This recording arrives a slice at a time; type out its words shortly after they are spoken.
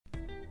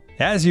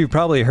As you've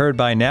probably heard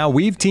by now,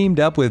 we've teamed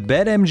up with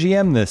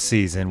BetMGM this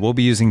season. We'll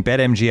be using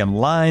BetMGM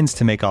lines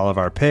to make all of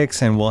our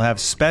picks, and we'll have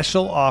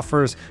special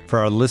offers for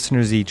our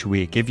listeners each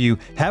week. If you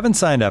haven't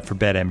signed up for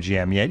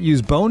BetMGM yet,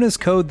 use bonus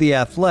code The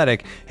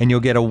Athletic, and you'll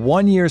get a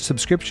 1-year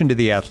subscription to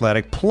The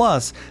Athletic,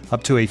 plus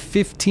up to a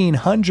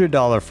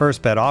 $1,500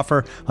 first bet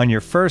offer on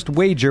your first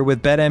wager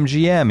with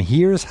BetMGM.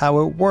 Here's how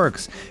it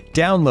works.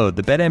 Download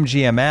the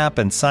BetMGM app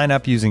and sign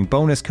up using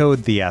bonus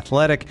code The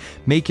Athletic.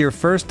 Make your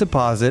first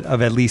deposit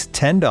of at least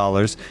 $10.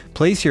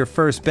 Place your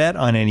first bet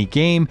on any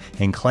game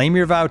and claim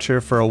your voucher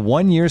for a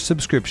 1-year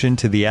subscription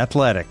to The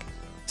Athletic.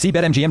 See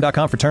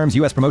BetMGM.com for terms.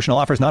 U.S. promotional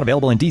offers not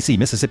available in D.C.,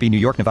 Mississippi, New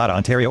York, Nevada,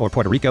 Ontario, or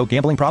Puerto Rico.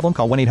 Gambling problem?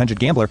 Call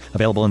 1-800-GAMBLER.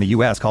 Available in the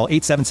U.S. Call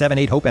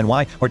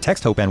 877-8-HOPE-NY or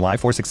text HOPE-NY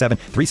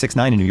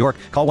 467-369 in New York.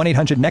 Call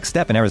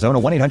 1-800-NEXT-STEP in Arizona.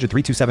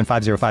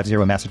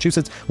 1-800-327-5050 in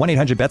Massachusetts.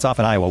 1-800-BETS-OFF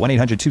in Iowa.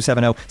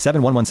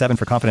 1-800-270-7117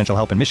 for confidential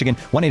help in Michigan.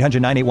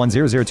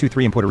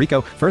 1-800-981-0023 in Puerto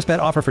Rico. First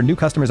bet offer for new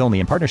customers only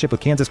in partnership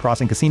with Kansas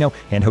Crossing Casino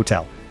and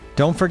Hotel.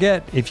 Don't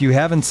forget, if you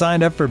haven't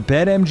signed up for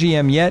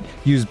BetMGM yet,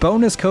 use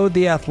bonus code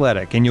The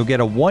Athletic, and you'll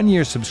get a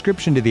 1-year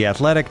subscription to The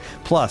Athletic,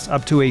 plus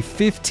up to a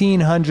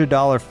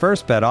 $1,500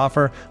 first bet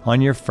offer on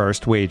your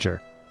first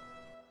wager.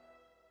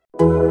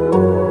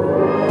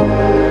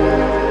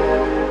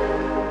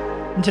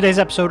 In today's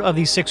episode of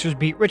the Sixers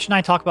Beat, Rich and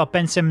I talk about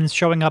Ben Simmons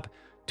showing up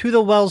to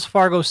the Wells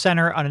Fargo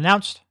Center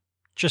unannounced.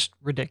 Just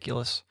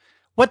ridiculous.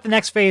 What the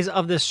next phase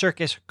of this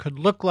circus could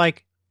look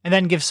like, and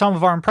then give some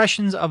of our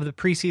impressions of the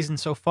preseason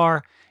so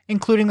far,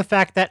 including the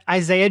fact that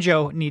Isaiah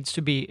Joe needs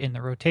to be in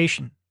the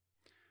rotation.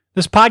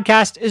 This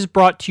podcast is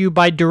brought to you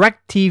by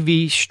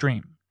DirecTV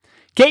Stream.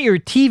 Get your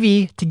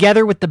TV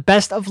together with the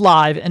best of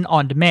live and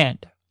on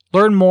demand.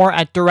 Learn more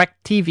at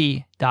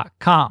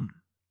directtv.com.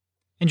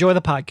 Enjoy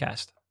the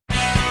podcast.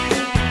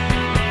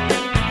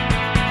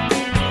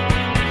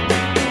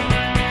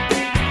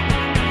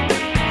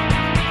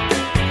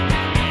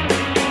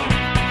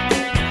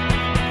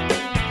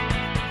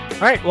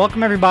 All right,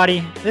 welcome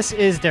everybody. This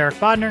is Derek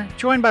Bodner,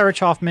 joined by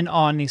Rich Hoffman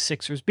on the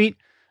Sixers Beat,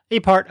 a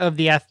part of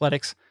the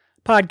Athletics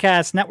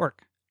Podcast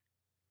Network.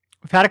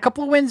 We've had a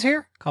couple of wins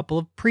here, a couple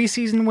of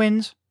preseason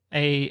wins,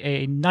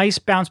 a nice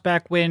bounce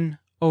back win,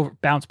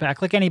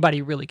 like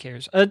anybody really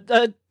cares.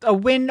 A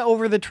win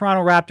over the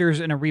Toronto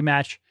Raptors in a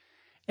rematch,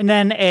 and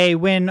then a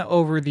win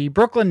over the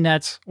Brooklyn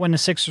Nets when the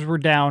Sixers were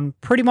down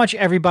pretty much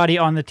everybody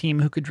on the team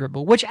who could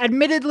dribble, which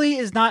admittedly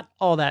is not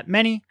all that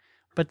many,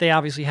 but they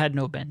obviously had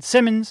no Ben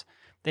Simmons.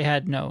 They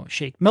had no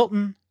Shake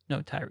Milton,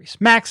 no Tyrese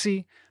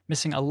Maxey,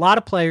 missing a lot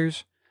of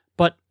players,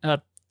 but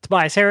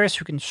Tobias Harris,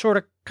 who can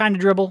kind of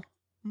dribble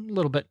a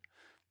little bit.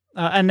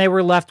 And they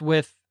were left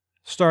with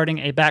starting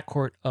a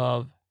backcourt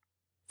of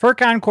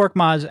Furkan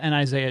Korkmaz and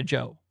Isaiah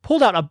Joe.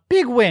 Pulled out a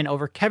big win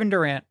over Kevin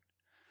Durant,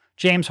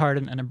 James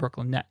Harden, and the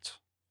Brooklyn Nets.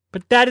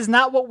 But that is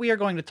not what we are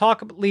going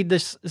to lead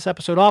this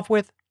episode off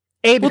with.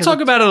 We'll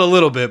talk about it a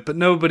little bit, but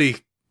nobody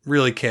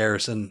really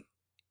cares. And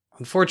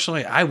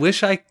unfortunately, I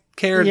wish I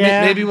cared.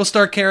 Yeah. Maybe we'll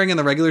start caring in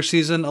the regular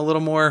season a little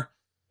more.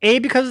 A,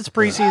 because it's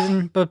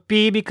preseason, but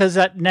B, because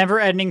that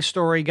never-ending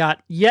story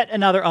got yet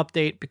another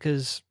update,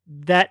 because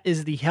that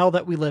is the hell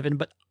that we live in.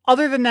 But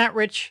other than that,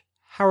 Rich,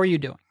 how are you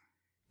doing?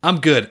 I'm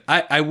good.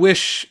 I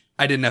wish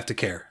I didn't have to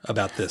care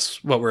about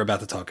this, what we're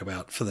about to talk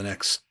about for the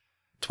next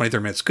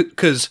 23 minutes.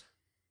 Because,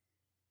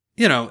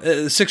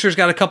 the Sixers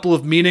got a couple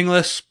of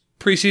meaningless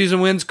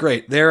preseason wins.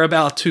 Great. They're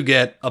about to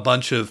get a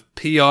bunch of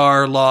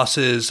PR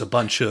losses, a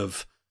bunch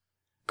of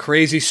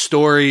crazy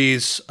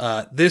stories.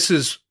 This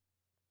is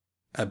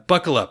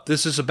buckle up.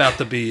 This is about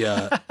to be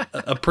a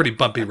pretty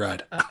bumpy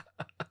ride.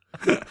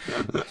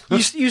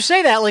 You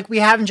say that like we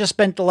haven't just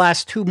spent the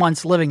last 2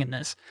 months living in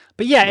this,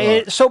 but yeah.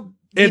 It's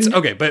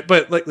okay, but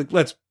like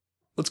let's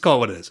call it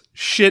what it is.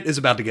 Shit is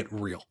about to get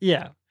real.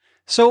 Yeah.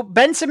 So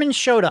Ben Simmons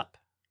showed up,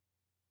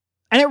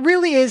 and it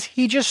really is.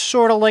 He just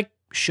sort of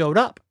showed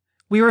up.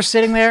 We were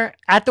sitting there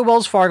at the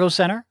Wells Fargo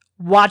Center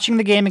watching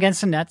the game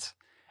against the Nets.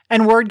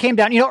 And word came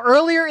down,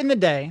 earlier in the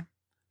day,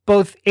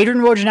 both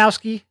Adrian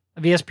Wojnarowski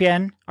of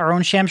ESPN, our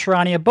own Shams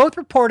Charania, both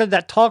reported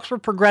that talks were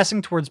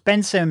progressing towards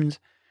Ben Simmons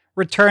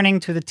returning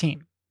to the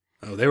team.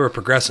 Oh, they were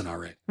progressing all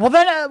right. Well,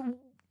 then,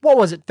 what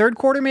was it? Third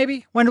quarter,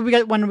 maybe? When did we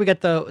get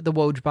the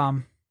Woj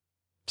bomb?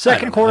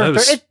 Second quarter,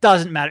 it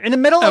doesn't matter. In the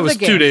middle of the game.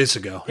 That was 2 days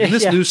ago. In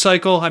this news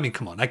cycle,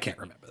 come on, I can't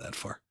remember that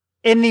far.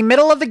 In the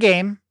middle of the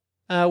game,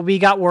 we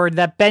got word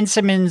that Ben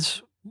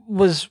Simmons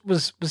was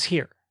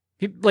here.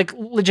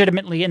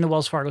 Legitimately in the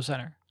Wells Fargo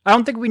Center. I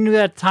don't think we knew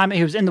that at the time that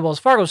he was in the Wells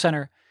Fargo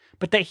Center,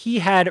 but that he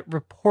had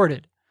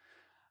reported.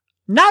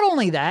 Not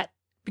only that,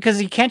 because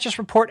he can't just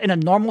report in a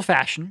normal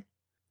fashion,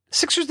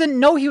 Sixers didn't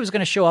know he was going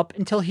to show up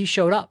until he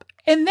showed up.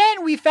 And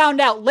then we found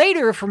out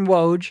later from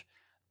Woj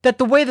that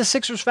the way the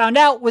Sixers found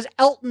out was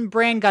Elton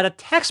Brand got a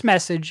text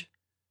message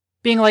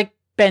being like,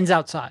 Ben's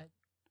outside.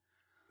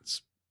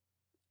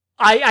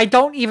 I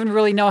don't even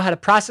really know how to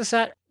process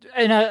that.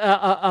 In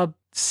a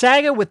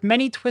saga with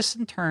many twists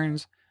and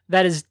turns,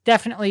 that is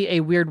definitely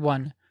a weird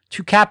one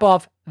to cap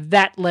off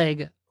that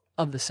leg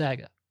of the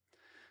saga.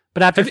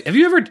 But after have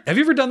you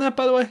ever done that,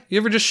 by the way? You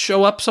ever just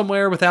show up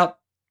somewhere without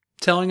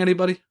telling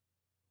anybody?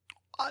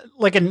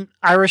 like an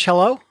Irish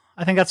hello,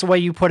 I think that's the way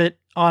you put it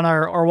on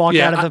our walk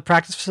out of the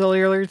practice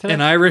facility earlier today.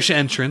 An Irish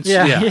entrance.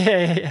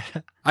 Yeah.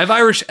 I've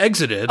Irish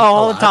exited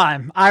all the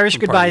time. Irish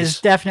goodbye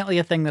is definitely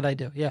a thing that I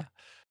do. Yeah.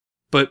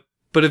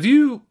 But if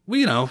you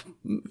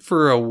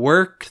for a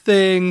work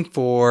thing,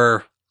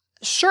 for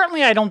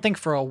certainly, I don't think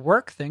for a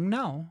work thing.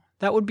 No,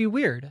 that would be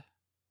weird.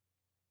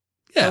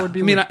 Yeah, that would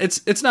be weird. Mean,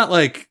 it's not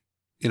like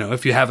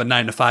if you have a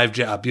 9-to-5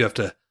 job, you have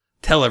to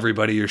tell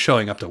everybody you're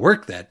showing up to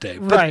work that day.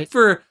 But right.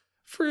 For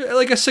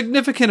like a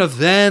significant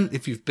event,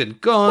 if you've been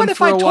gone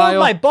for a while. But if I told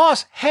my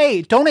boss,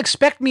 hey, don't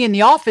expect me in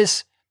the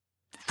office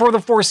for the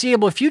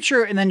foreseeable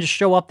future, and then just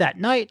show up that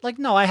night, like,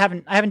 no, I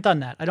haven't done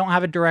that. I don't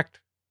have a direct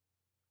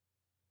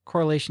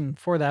correlation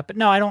for that. But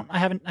no, I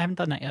haven't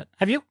done that yet.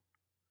 Have you?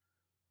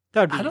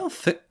 That would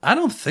be I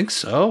don't think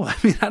so. I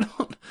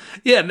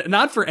mean,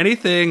 not for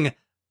anything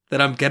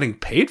that I'm getting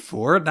paid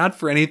for, not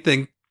for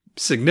anything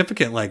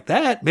significant like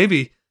that.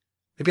 Maybe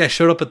I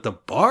showed up at the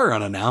bar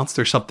unannounced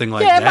or something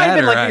like that. Yeah, it might have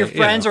been like your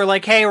friends or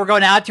like, hey, we're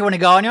going out. Do you want to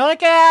go? And you're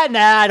like, nah,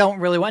 I don't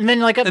really want. And then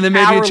like an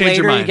hour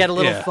later, you get a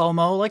little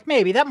FOMO. Like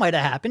maybe that might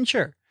have happened.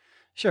 Sure.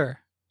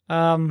 This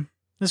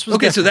was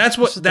okay. Different.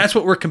 So that's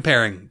what we're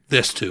comparing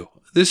this to.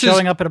 This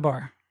showing up at a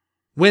bar.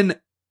 When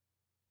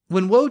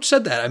Woj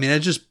said that, I mean,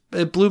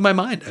 it blew my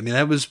mind. I mean,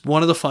 that was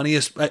one of the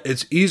funniest.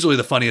 It's easily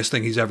the funniest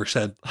thing he's ever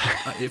said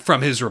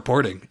from his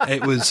reporting.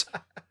 It was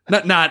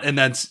not, and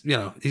that's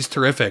he's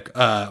terrific.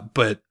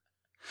 But.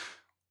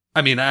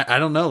 I mean, I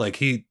don't know. Like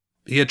he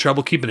had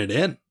trouble keeping it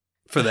in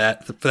for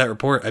that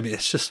report. I mean,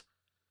 it's just,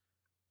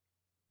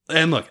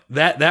 and look,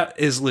 that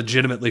is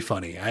legitimately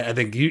funny. I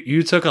think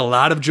you took a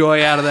lot of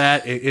joy out of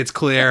that. It's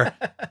clear.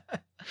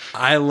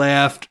 I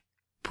laughed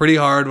pretty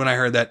hard when I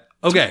heard that.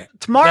 Okay,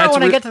 tomorrow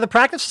when I get to the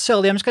practice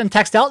facility, I'm just going to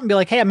text Elton and be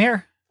like, "Hey, I'm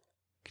here.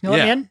 Can you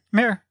let me in? I'm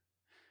here."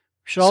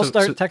 We should all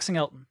start texting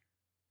Elton.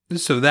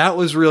 So that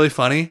was really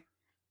funny.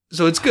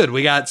 So it's good.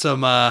 We got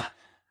some.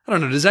 I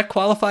don't know. Does that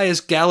qualify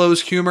as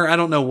gallows humor? I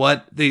don't know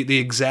what the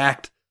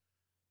exact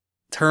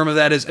term of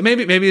that is.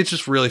 Maybe it's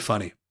just really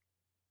funny,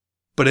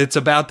 but it's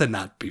about to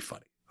not be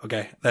funny.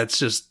 Okay. That's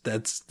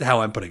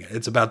how I'm putting it.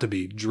 It's about to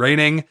be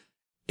draining.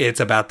 It's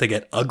about to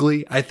get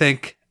ugly, I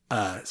think.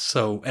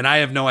 And I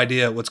have no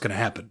idea what's going to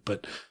happen,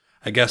 but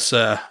I guess,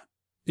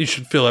 you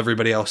should fill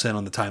everybody else in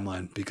on the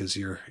timeline because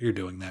you're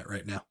doing that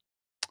right now.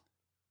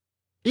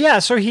 Yeah.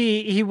 So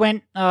he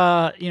went,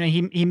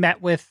 he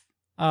met with,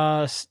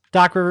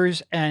 Doc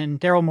Rivers and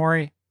Daryl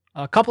Morey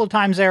a couple of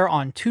times there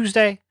on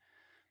Tuesday.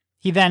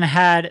 He then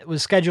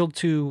was scheduled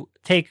to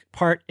take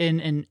part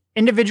in an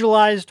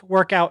individualized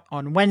workout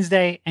on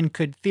Wednesday and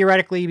could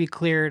theoretically be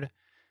cleared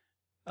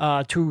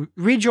to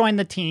rejoin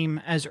the team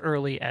as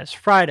early as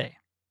Friday.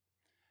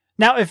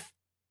 Now,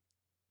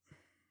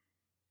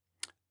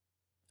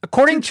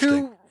 according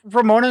to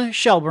Ramona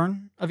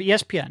Shelburne of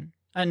ESPN,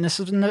 and this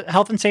is in the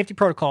health and safety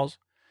protocols,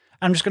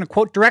 I'm just going to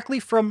quote directly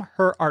from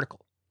her article.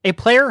 A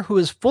player who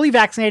is fully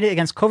vaccinated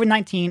against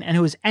COVID-19 and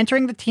who is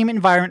entering the team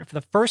environment for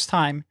the first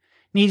time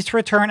needs to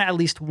return at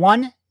least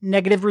one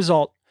negative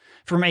result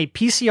from a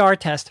PCR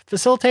test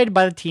facilitated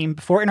by the team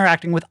before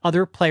interacting with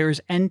other players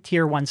and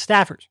Tier 1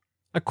 staffers,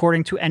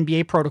 according to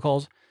NBA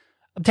protocols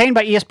obtained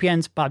by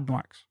ESPN's Bob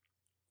Marks.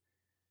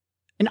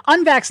 An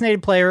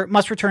unvaccinated player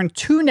must return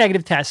 2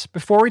 negative tests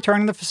before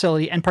returning to the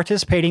facility and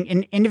participating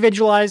in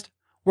individualized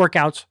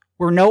workouts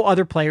where no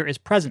other player is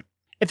present.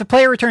 If the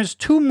player returns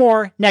 2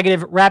 more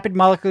negative rapid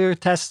molecular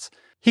tests,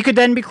 he could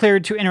then be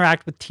cleared to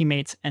interact with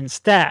teammates and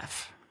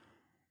staff.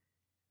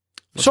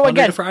 What's so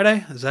Monday again, to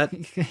Friday? Is that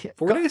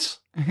 4 days?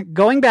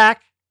 Going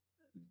back,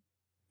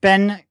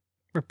 Ben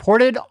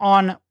reported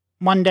on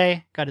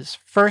Monday, got his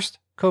first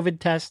COVID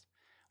test.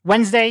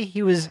 Wednesday,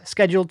 he was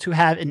scheduled to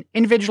have an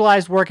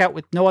individualized workout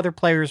with no other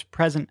players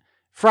present.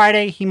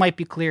 Friday, he might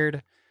be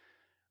cleared.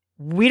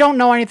 We don't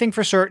know anything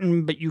for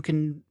certain, but you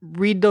can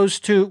read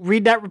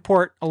that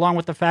report along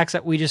with the facts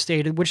that we just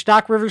stated, which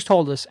Doc Rivers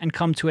told us, and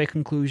come to a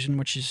conclusion,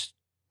 which is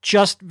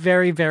just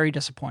very, very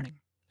disappointing.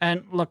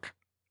 And look,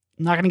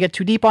 I'm not going to get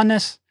too deep on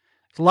this.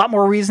 There's a lot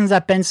more reasons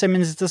that Ben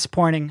Simmons is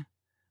disappointing,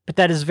 but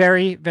that is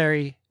very,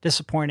 very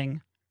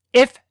disappointing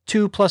if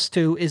 2 +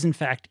 2 is in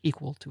fact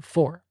equal to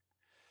 4.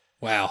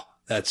 Wow.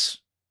 That's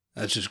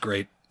just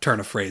great. Turn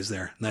of phrase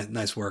there.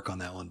 Nice work on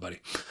that one,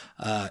 buddy.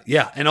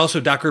 Yeah. And also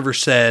Doc Rivers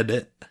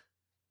said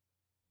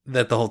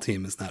that the whole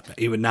team is not,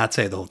 he would not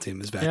say the whole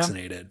team is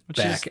vaccinated, which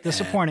is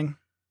disappointing.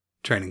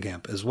 Training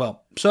camp as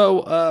well.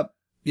 So, I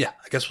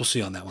guess we'll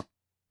see on that one.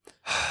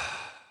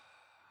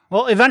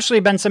 Well,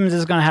 eventually Ben Simmons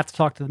is going to have to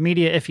talk to the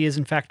media if he is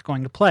in fact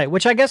going to play,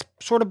 which I guess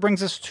sort of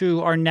brings us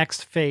to our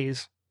next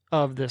phase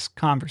of this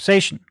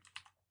conversation.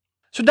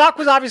 So Doc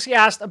was obviously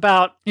asked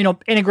about,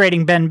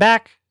 integrating Ben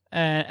back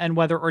and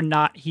whether or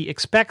not he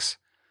expects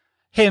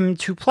him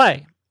to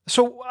play.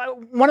 So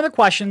one of the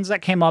questions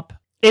that came up,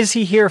 is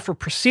he here for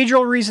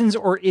procedural reasons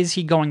or is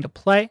he going to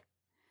play?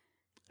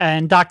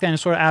 And Doc then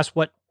sort of asked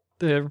what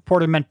the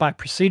reporter meant by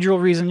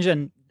procedural reasons,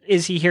 and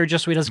is he here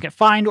just so he doesn't get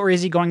fined or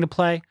is he going to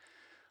play?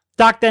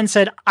 Doc then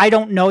said, I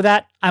don't know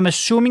that. I'm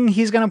assuming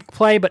he's going to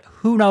play, but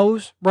who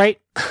knows, right?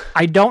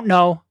 I don't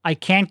know. I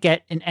can't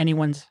get in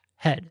anyone's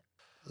head.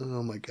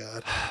 Oh, my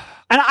God.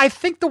 And I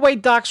think the way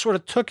Doc sort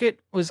of took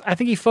it was, I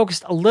think he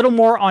focused a little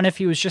more on if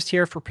he was just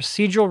here for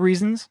procedural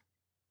reasons.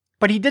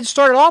 But he did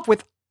start it off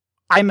with,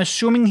 I'm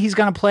assuming he's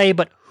going to play,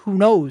 but who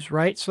knows,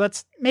 right? So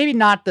that's maybe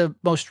not the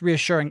most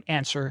reassuring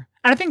answer.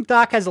 And I think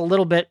Doc has a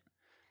little bit,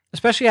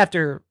 especially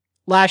after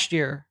last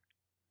year,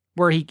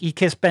 where he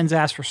kissed Ben's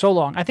ass for so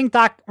long. I think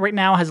Doc right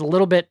now has a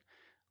little bit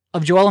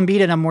of Joel Embiid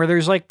in him where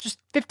there's like just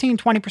 15,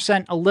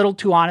 20%, a little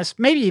too honest,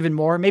 maybe even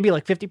more, maybe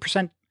like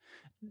 50%.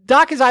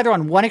 Doc is either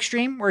on one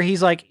extreme where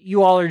he's like,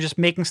 you all are just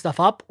making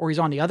stuff up, or he's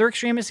on the other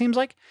extreme, it seems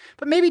like.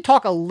 But maybe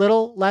talk a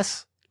little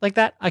less like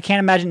that. I can't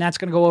imagine that's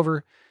going to go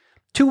over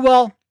too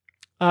well.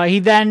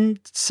 He then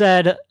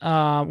said,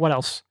 what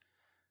else?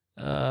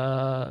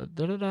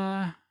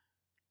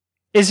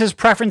 Is his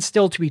preference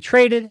still to be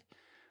traded?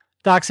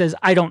 Doc says,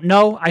 I don't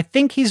know. I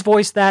think he's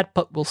voiced that,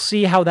 but we'll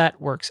see how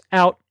that works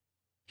out.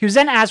 He was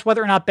then asked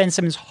whether or not Ben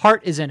Simmons'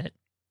 heart is in it,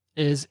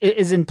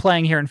 is in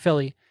playing here in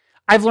Philly.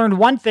 I've learned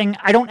one thing: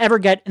 I don't ever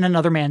get in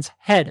another man's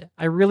head.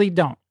 I really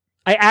don't.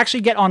 I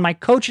actually get on my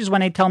coaches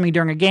when they tell me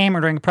during a game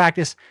or during a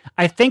practice,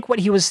 I think what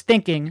he was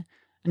thinking,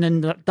 and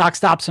then Doc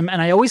stops him,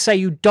 and I always say,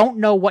 you don't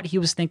know what he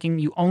was thinking,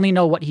 you only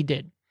know what he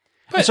did.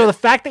 And so the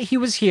fact that he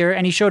was here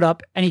and he showed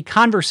up and he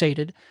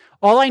conversated,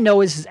 all I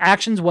know is his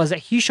actions was that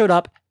he showed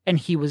up and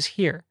he was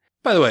here.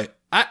 By the way,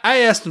 I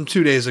asked him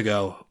 2 days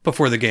ago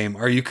before the game,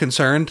 are you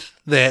concerned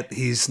that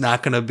he's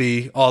not going to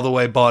be all the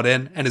way bought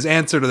in? And his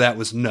answer to that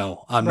was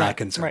no, I'm not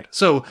concerned. Right.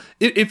 So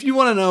if you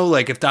want to know,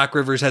 like, if Doc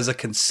Rivers has a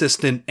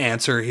consistent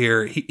answer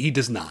here, he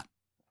does not.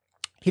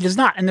 He does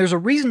not. And there's a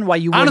reason why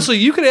you wouldn't. Honestly,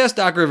 you could ask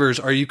Doc Rivers,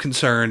 are you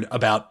concerned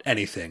about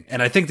anything?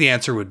 And I think the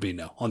answer would be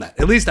no on that.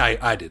 At least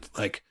I did.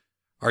 Like,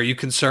 are you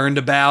concerned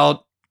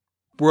about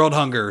world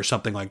hunger or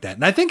something like that?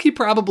 And I think he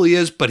probably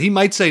is, but he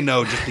might say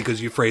no just because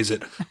you phrase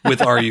it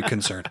with, are you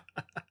concerned?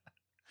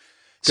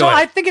 So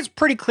I think it's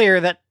pretty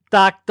clear that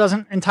Doc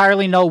doesn't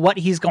entirely know what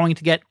he's going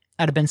to get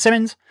out of Ben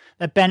Simmons,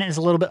 that Ben is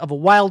a little bit of a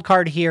wild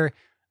card here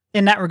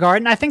in that regard.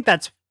 And I think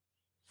that's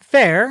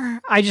fair.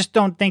 I just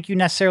don't think you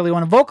necessarily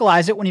want to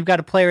vocalize it when you've got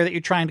a player that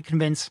you're trying to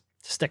convince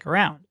to stick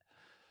around.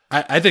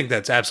 I think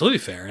that's absolutely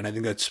fair. And I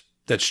think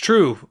that's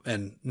true.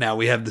 And now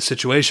we have the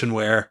situation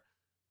where,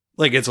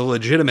 like, it's a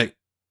legitimate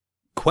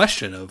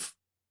question of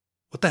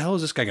what the hell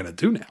is this guy going to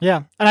do now?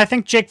 Yeah. And I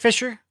think Jake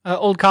Fisher,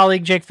 old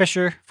colleague Jake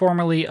Fisher,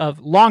 formerly of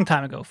Liberty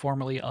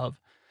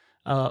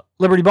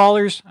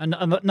Ballers,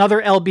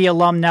 another LB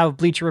alum now of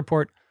Bleacher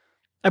Report.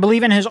 I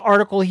believe in his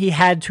article he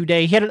had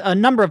today, he had a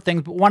number of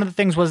things, but one of the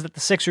things was that the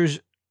Sixers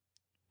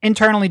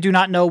internally do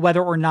not know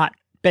whether or not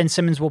Ben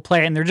Simmons will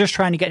play, and they're just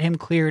trying to get him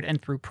cleared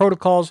and through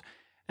protocols,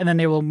 and then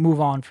they will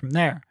move on from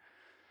there.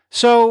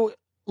 So,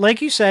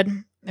 like you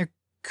said, there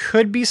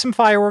could be some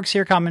fireworks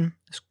here coming.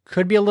 This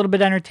could be a little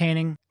bit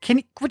entertaining.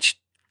 Do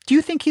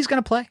you think he's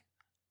going to play?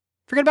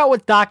 Forget about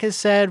what Doc has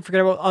said.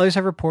 Forget about what others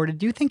have reported.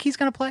 Do you think he's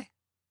going to play?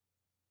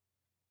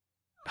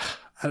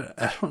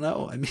 I don't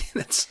know. I mean,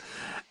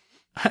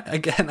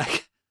 I'm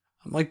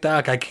like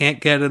Doc. I can't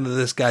get into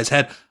this guy's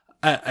head.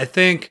 I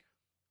think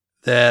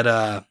that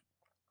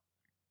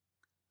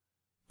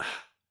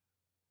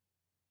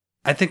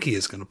I think he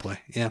is going to play.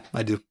 Yeah,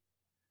 I do.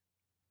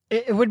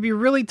 It would be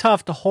really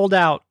tough to hold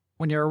out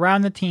when you're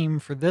around the team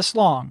for this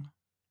long.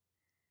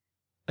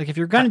 Like, if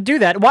you're going to do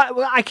that,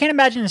 I can't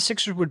imagine the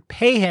Sixers would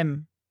pay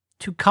him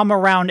to come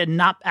around and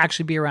not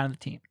actually be around the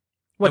team.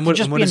 What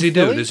does he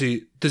do?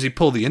 Does he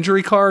pull the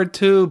injury card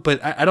too?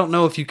 But I don't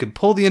know if you can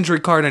pull the injury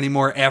card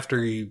anymore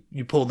after you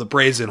pull the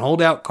brazen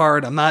holdout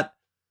card. I'm not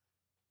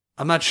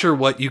sure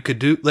what you could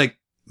do. Like,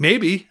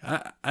 maybe.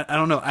 I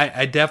don't know.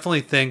 I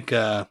definitely think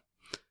I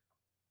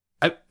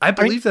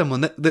believe them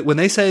when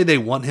they say they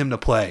want him to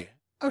play.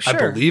 Oh, sure.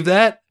 I believe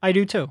that. I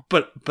do too.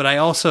 But I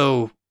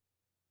also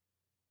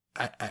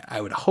I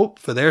would hope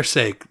for their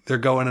sake they're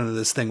going into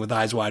this thing with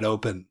eyes wide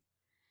open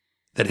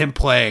that him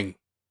playing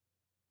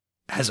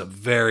has a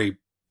very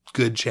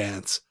good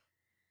chance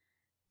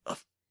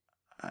of,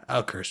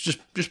 I'll curse,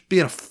 just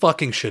being a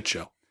fucking shit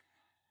show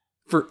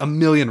for a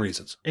million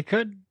reasons. It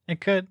could.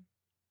 And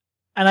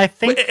I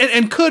think...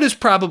 And could is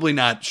probably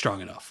not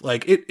strong enough.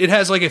 Like, it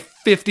has like a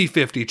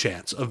 50-50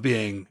 chance of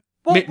being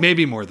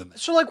maybe more than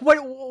this. So, like,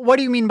 what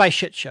do you mean by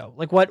shit show?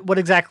 Like, what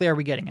exactly are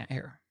we getting at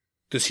here?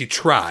 Does he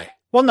try?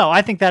 Well, no,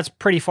 I think that's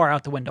pretty far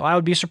out the window. I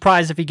would be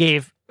surprised if he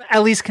gave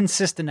at least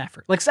consistent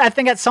effort. Like, I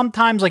think at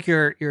sometimes, like,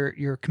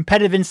 your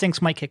competitive instincts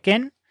might kick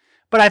in,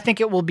 but I think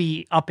it will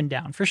be up and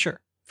down for sure.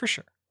 For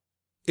sure.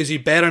 Is he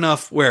bad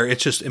enough where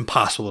it's just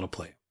impossible to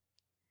play?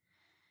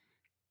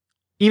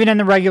 Even in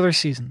the regular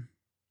season.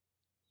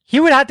 He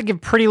would have to give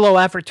pretty low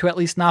effort to at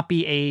least not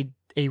be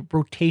a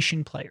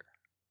rotation player.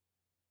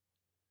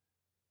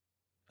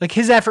 Like,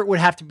 his effort would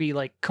have to be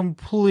like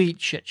complete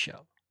shit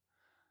show.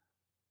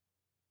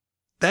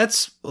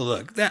 That's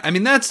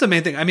the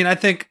main thing. I mean, I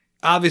think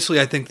he's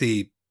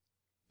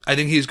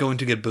going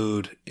to get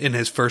booed in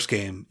his first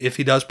game if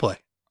he does play.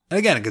 And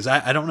again, because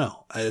I don't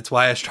know. It's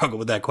why I struggle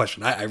with that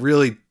question. I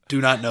really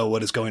do not know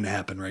what is going to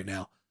happen right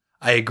now.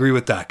 I agree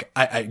with Doc.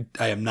 I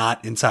am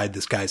not inside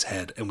this guy's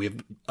head.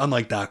 And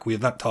unlike Doc, we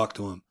have not talked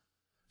to him.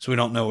 So we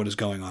don't know what is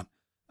going on.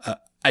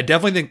 I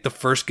definitely think the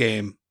first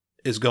game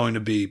is going to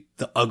be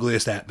the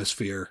ugliest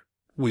atmosphere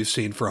we've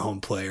seen for a home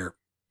player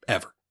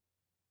ever.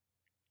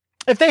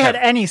 If they had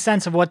any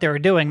sense of what they were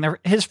doing,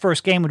 his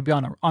first game would be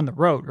on the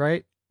road,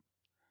 right?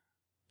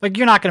 Like,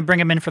 you're not going to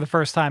bring him in for the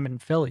first time in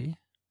Philly.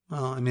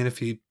 Well, I mean, if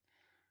he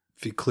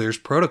clears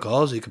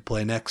protocols, he could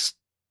play next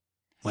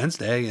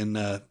Wednesday in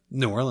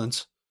New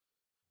Orleans.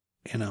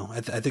 You know,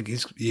 I think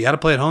you got to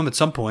play at home at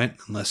some point,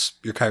 unless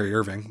you're Kyrie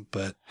Irving.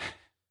 But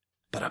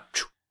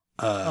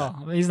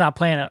he's not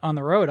playing it on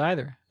the road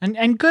either.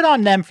 And good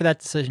on them for that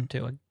decision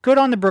too. Good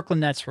on the Brooklyn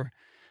Nets for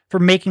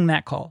making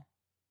that call.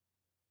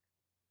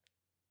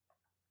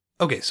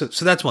 Okay, so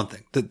that's one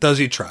thing. Does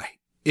he try?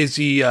 Is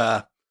he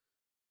a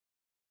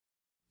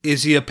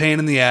pain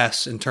in the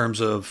ass in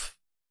terms of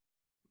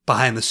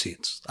behind the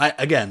scenes?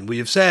 We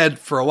have said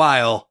for a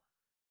while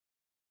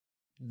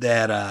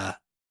that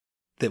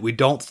we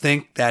don't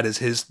think that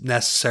is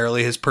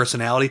necessarily his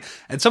personality.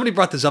 And somebody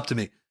brought this up to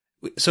me.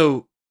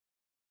 So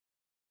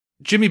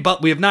Jimmy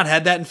Butler, we have not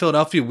had that in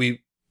Philadelphia.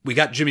 We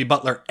got Jimmy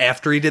Butler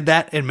after he did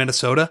that in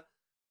Minnesota.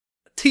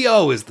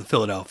 T.O. is the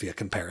Philadelphia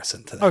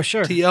comparison to that. Oh,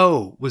 sure.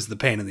 T.O. was the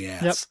pain in the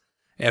ass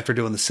after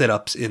doing the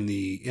sit-ups in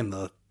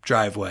the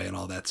driveway and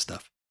all that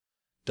stuff.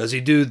 Does he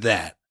do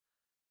that?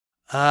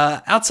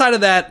 Outside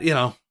of that, you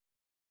know,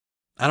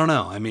 I don't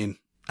know. I mean,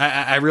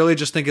 I really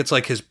just think it's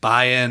like his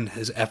buy-in,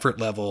 his effort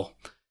level.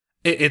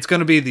 It's going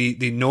to be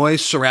the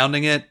noise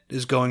surrounding it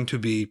is going to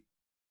be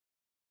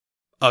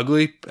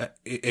ugly.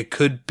 It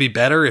could be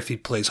better if he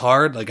plays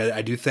hard. Like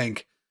I do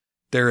think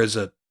there is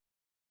a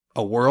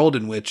world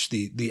in which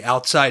the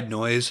outside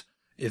noise,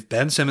 if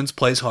Ben Simmons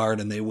plays hard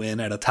and they win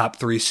at a top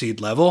 3 seed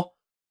level,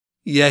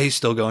 yeah, he's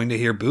still going to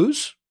hear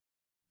boos.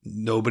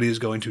 Nobody is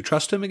going to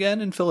trust him again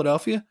in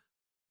Philadelphia.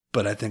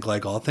 But I think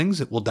like all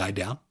things, it will die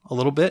down a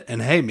little bit.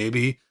 And hey,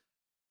 maybe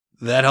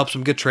that helps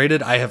him get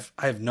traded. I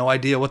have no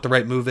idea what the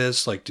right move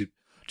is. Like, do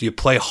you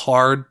play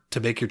hard to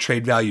make your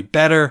trade value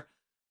better?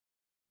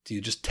 Do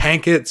you just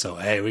tank it? So,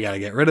 hey, we got to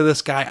get rid of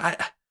this guy.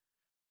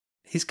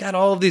 He's got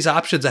all of these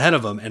options ahead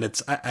of him. And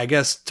it's, I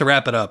guess, to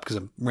wrap it up, because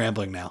I'm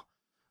rambling now.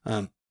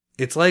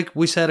 It's like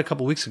we said a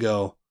couple weeks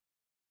ago,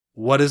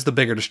 what is the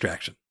bigger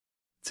distraction?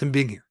 It's him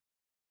being here.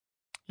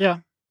 Yeah.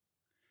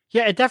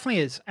 Yeah, it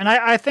definitely is. And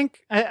I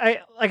think, I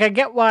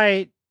get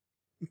why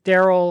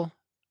Daryl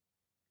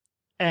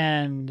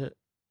and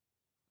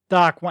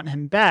Doc want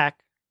him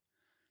back.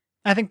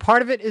 I think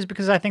part of it is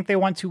because I think they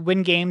want to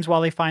win games while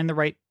they find the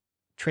right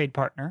trade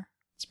partner.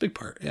 It's a big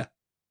part, yeah.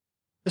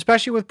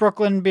 Especially with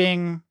Brooklyn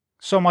being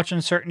so much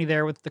uncertainty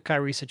there with the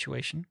Kyrie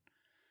situation.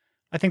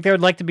 I think they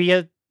would like to be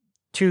a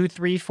 2,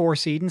 3, 4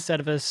 seed instead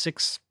of a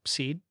 6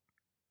 seed.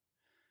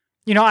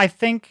 You know, I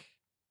think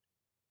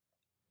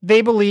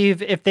they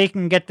believe if they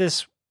can get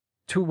this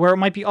to where it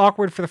might be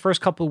awkward for the first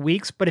couple of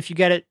weeks, but if you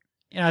get it,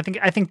 you know,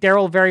 I think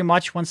Daryl very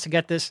much wants to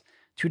get this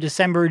to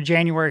December,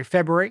 January,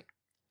 February,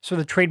 so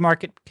the trade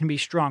market can be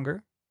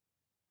stronger.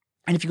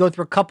 And if you go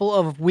through a couple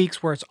of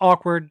weeks where it's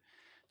awkward,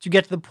 to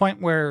get to the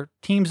point where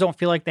teams don't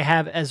feel like they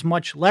have as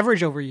much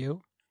leverage over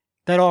you,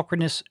 that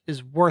awkwardness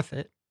is worth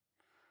it.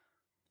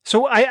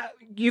 So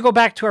you go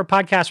back to our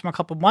podcast from a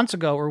couple months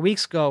ago or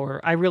weeks ago,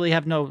 or I really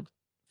have no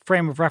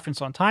frame of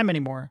reference on time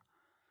anymore.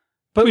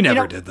 But we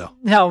never did, though.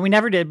 No, we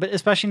never did, but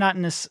especially not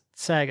in this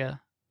saga.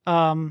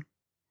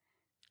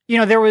 You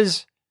know, there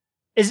was,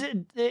 is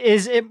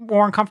it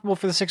more uncomfortable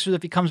for the Sixers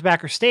if he comes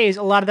back or stays?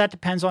 A lot of that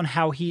depends on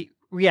how he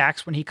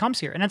reacts when he comes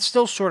here. And that's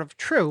still sort of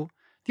true.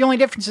 The only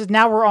difference is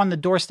now we're on the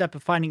doorstep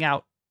of finding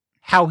out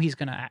how he's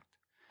going to act.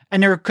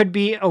 And there could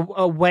be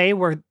a way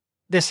where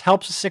this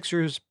helps the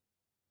Sixers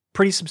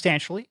pretty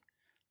substantially.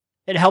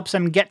 It helps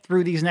them get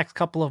through these next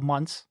couple of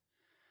months.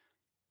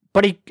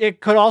 But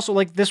it could also,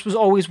 like, this was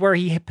always where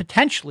he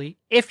potentially,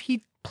 if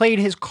he played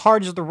his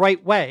cards the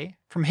right way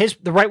from his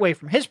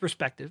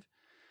perspective,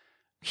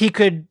 he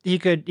could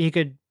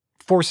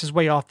force his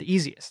way off the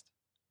easiest.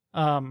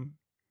 I'm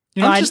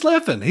just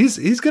laughing.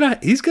 He's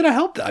gonna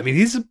help them. I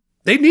mean,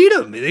 they need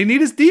him. They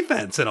need his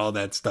defense and all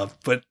that stuff.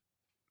 But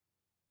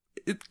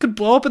it could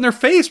blow up in their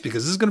face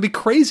because this is gonna be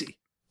crazy.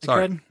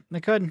 Sorry,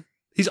 they could.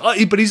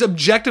 But he's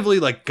objectively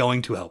like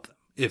going to help them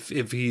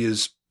if he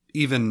is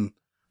even,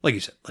 like you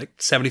said, like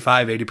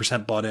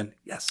 75-80% bought in.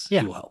 Yes, he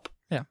will help.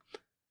 Yeah.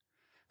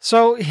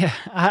 So yeah,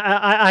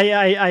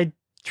 I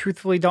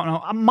truthfully don't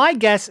know. My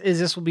guess is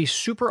this will be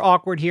super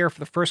awkward here for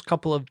the first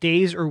couple of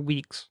days or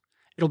weeks.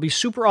 It'll be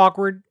super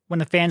awkward when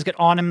the fans get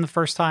on him the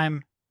first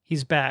time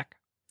he's back.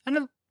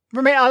 And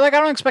for me, I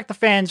don't expect the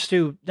fans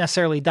to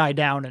necessarily die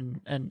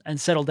down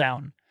and settle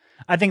down.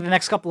 I think the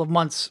next couple of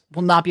months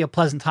will not be a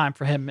pleasant time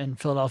for him in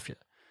Philadelphia.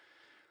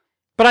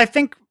 But I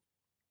think,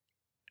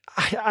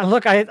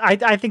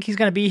 I think he's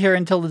going to be here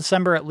until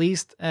December at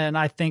least, and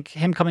I think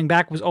him coming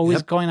back was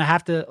always going to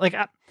have to, like,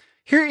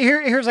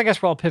 here's I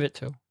guess where I'll pivot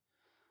to.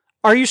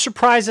 Are you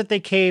surprised that they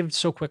caved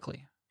so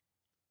quickly?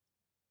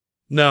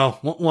 No,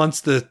 once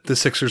the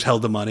Sixers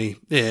held the money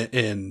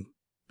in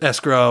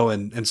escrow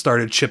and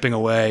started chipping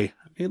away,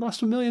 he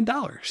lost $1 million.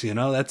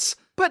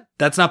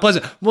 That's not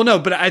pleasant. Well, no,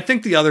 but I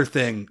think the other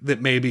thing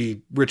that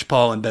maybe Rich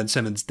Paul and Ben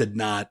Simmons did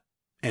not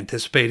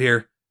anticipate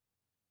here,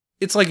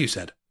 it's like you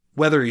said,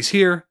 whether he's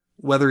here,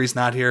 whether he's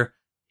not here,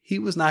 he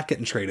was not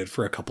getting traded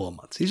for a couple of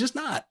months. He's just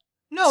not.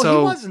 No,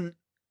 he wasn't.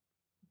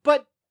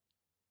 But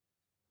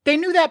they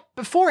knew that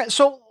before it.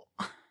 So,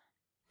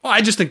 well,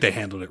 I just think they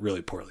handled it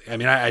really poorly. I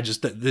mean,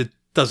 it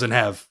doesn't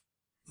have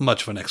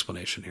much of an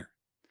explanation here.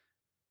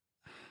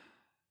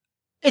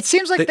 It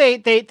seems like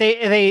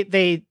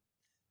they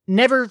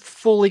never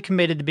fully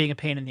committed to being a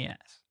pain in the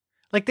ass.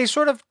 Like they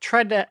sort of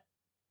tried to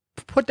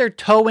put their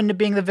toe into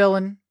being the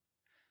villain,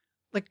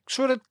 like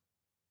sort of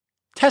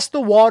test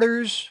the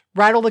waters,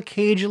 rattle the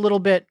cage a little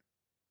bit.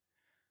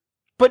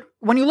 But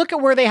when you look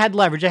at where they had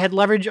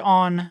leverage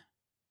on,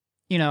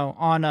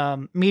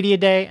 media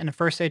day and the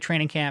first day of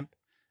training camp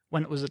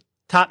when it was a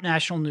top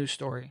national news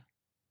story.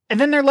 And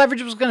then their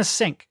leverage was going to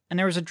sink, and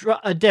there was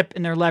a dip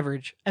in their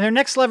leverage. And their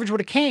next leverage would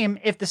have came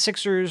if the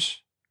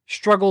Sixers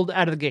struggled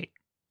out of the gate.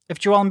 If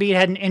Joel Embiid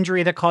had an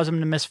injury that caused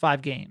him to miss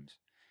 5 games.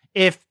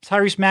 If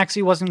Tyrese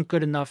Maxey wasn't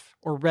good enough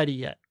or ready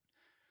yet.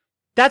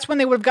 That's when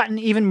they would have gotten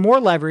even more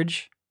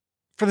leverage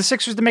for the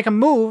Sixers to make a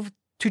move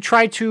to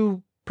try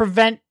to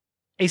prevent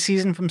a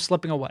season from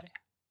slipping away.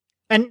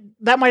 And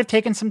that might have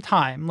taken some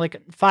time.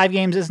 Like 5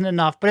 games isn't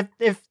enough. But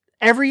if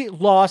every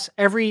loss,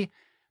 every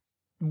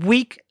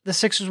week the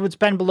Sixers would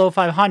spend below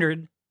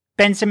 500,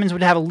 Ben Simmons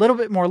would have a little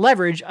bit more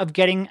leverage of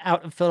getting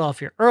out of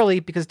Philadelphia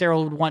early because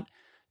Daryl would want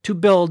to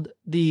build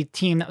the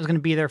team that was going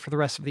to be there for the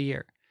rest of the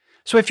year.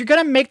 So if you're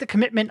going to make the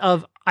commitment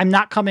of, I'm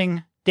not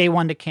coming day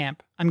 1 to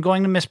camp, I'm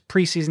going to miss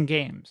preseason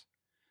games,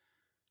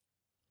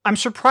 I'm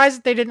surprised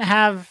that they didn't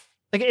have,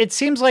 like, it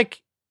seems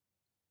like,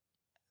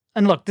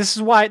 and look, this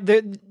is why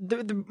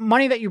the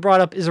money that you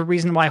brought up is a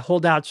reason why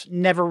holdouts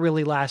never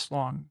really last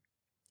long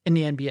in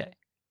the NBA.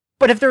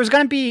 But if there was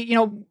going to be,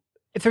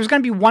 if there was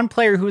going to be one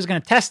player who was going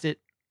to test it,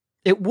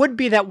 it would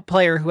be that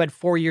player who had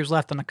 4 years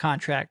left on the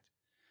contract,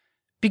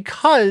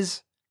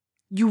 because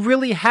you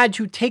really had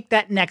to take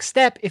that next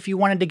step if you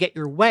wanted to get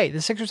your way.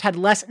 The Sixers had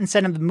less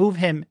incentive to move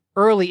him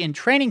early in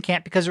training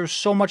camp because there was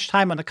so much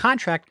time on the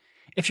contract.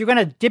 If you're going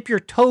to dip your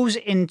toes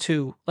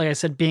into, like I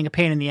said, being a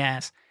pain in the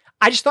ass,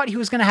 I just thought he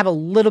was going to have a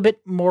little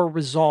bit more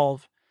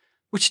resolve,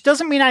 which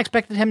doesn't mean I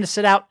expected him to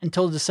sit out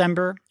until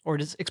December or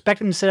just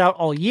expect him to sit out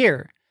all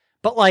year.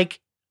 But like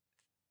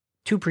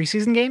 2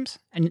 preseason games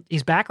and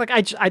he's back. Like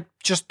I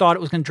just thought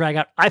it was going to drag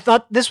out. I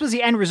thought this was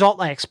the end result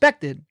I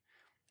expected.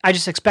 I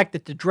just expect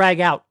it to drag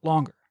out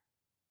longer.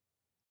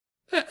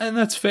 And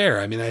that's fair.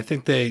 I mean, I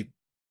think they,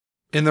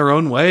 in their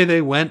own way,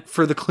 they went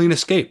for the clean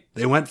escape.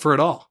 They went for it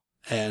all.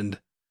 And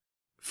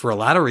for a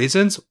lot of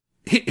reasons,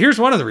 here's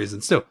one of the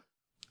reasons too.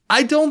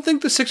 I don't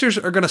think the Sixers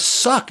are going to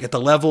suck at the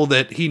level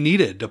that he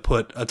needed to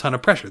put a ton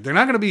of pressure. They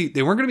weren't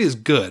going to be as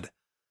good.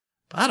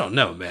 But I don't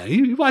know, man.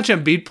 You watch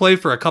Embiid play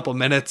for a couple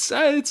minutes,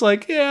 it's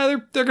like, yeah,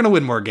 they're going to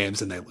win more games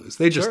than they lose.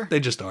 They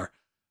just are.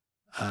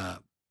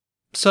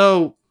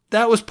 So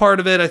that was part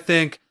of it, I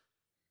think.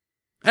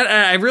 And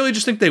I really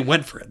just think they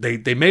went for it.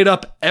 They made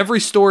up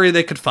every story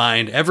they could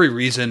find, every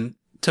reason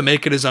to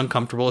make it as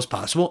uncomfortable as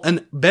possible.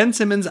 And Ben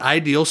Simmons'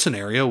 ideal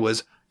scenario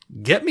was,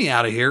 get me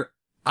out of here.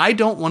 I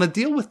don't want to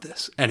deal with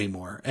this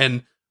anymore.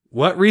 And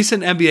what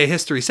recent NBA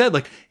history said,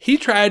 like, he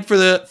tried for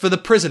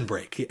the prison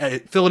break.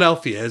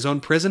 Philadelphia, his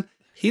own prison.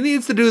 He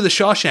needs to do the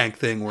Shawshank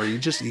thing where you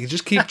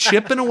just keep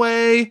chipping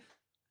away.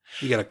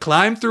 You got to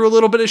climb through a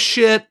little bit of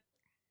shit.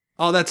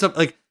 All that stuff.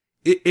 Like,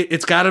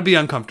 it's got to be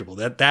uncomfortable.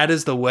 That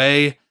is the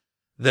way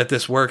that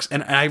this works.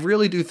 And I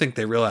really do think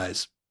they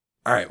realize,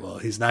 all right, well,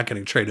 he's not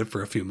getting traded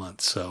for a few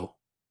months. So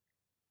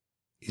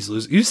he's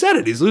losing. You said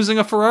it. He's losing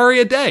a Ferrari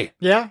a day.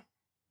 Yeah.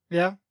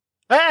 Yeah.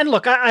 And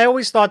look, I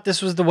always thought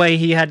this was the way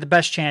he had the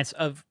best chance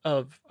of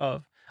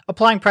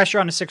applying pressure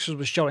on the Sixers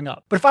was showing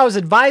up. But if I was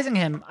advising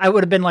him, I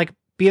would have been like,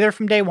 be there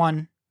from day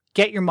 1,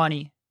 get your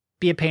money,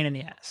 be a pain in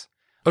the ass.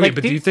 Okay, like,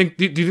 but do you think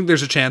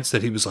there's a chance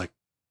that he was like,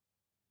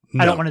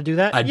 no, I don't want to do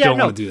that? I don't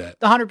want to do that.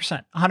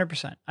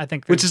 100%. I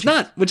think which is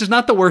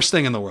not the worst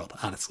thing in the world,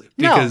 honestly.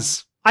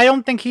 Because no, I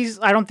don't think he's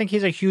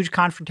a huge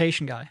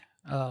confrontation guy.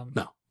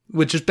 No,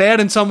 which is bad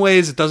in some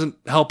ways. It doesn't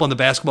help on the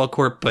basketball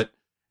court, but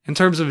in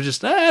terms of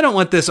just, I don't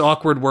want this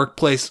awkward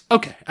workplace.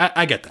 Okay,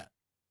 I get that.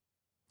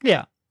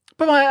 Yeah,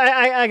 but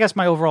I guess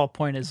my overall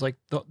point is like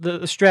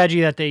the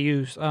strategy that they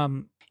use.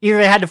 Either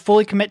they had to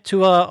fully commit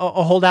to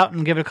a holdout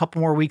and give it a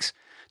couple more weeks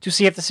to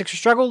see if the Sixers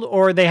struggled,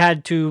 or they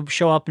had to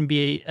show up and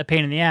be a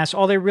pain in the ass.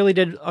 All they really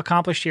did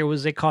accomplish here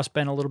was they cost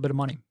Ben a little bit of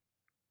money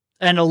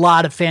and a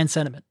lot of fan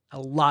sentiment.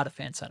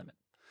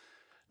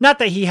 Not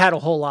that he had a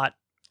whole lot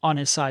on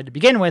his side to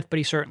begin with, but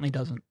he certainly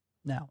doesn't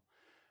now.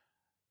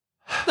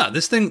 No,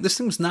 this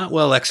thing's not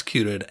well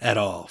executed at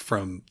all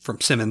from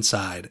Simmons'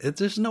 side.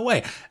 There's no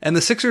way. And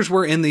the Sixers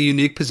were in the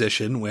unique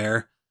position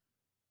where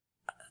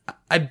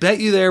I bet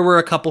you there were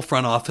a couple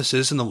front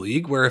offices in the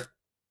league where if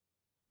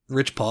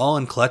Rich Paul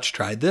and Clutch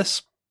tried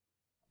this,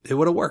 it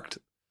would have worked.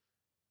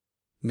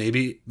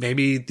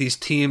 Maybe these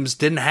teams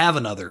didn't have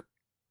another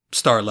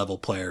star level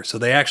player, so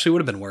they actually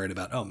would have been worried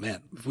about, oh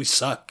man, if we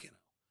suck,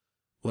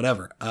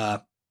 whatever.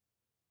 The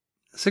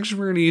Sixers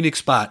were in a unique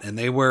spot, and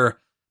they were,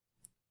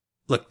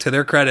 look, to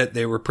their credit,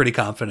 they were pretty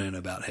confident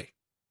about, hey,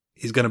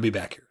 he's going to be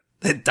back here.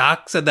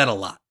 Doc said that a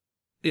lot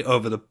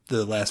over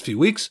the last few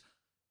weeks.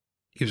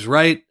 He was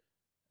right.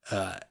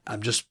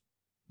 I'm just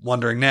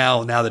wondering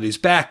now that he's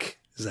back,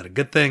 is that a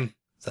good thing?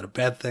 Is that a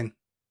bad thing?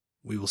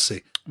 We will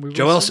see. As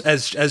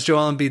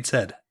Joel Embiid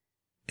said,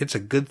 it's a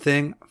good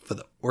thing for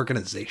the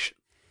organization.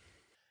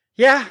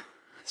 Yeah,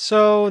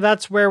 so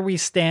that's where we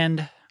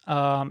stand.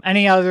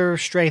 Any other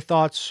stray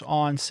thoughts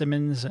on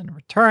Simmons and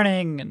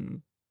returning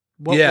and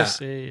what we'll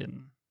see?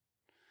 And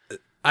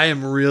I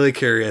am really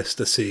curious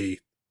to see,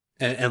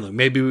 and look,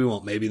 maybe we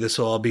won't. Maybe this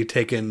will all be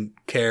taken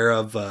care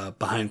of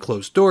behind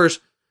closed doors.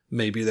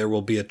 Maybe there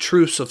will be a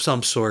truce of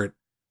some sort.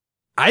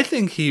 I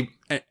think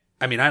I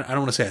don't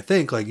want to say I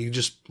think, like you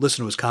just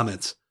listen to his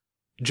comments.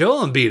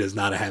 Joel Embiid is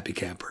not a happy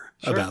camper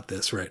about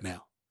this right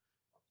now.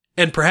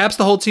 And perhaps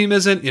the whole team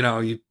isn't.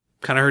 You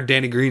kind of heard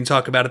Danny Green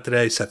talk about it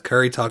today. Seth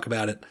Curry talk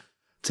about it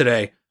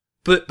today.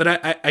 But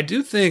I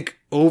do think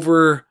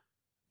over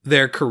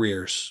their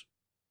careers,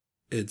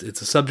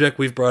 it's a subject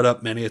we've brought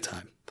up many a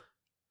time.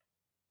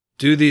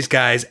 Do these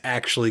guys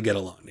actually get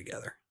along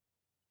together?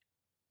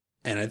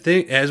 And I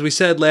think, as we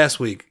said last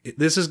week,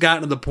 this has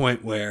gotten to the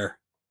point where,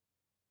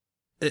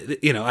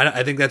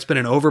 I think that's been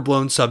an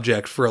overblown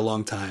subject for a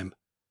long time.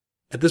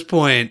 At this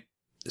point,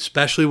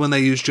 especially when they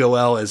use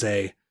Joel as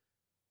a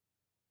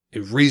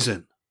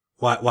reason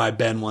why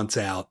Ben wants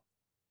out,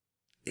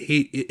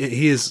 he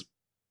is,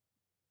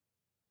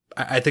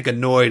 I think,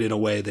 annoyed in a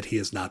way that he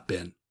has not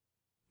been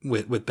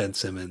with Ben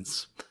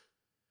Simmons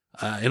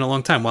in a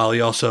long time, while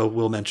he also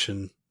will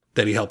mention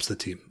that he helps the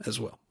team as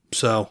well.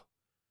 So,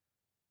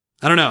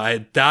 I don't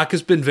know. Doc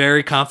has been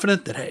very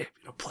confident that, hey,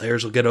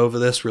 players will get over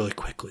this really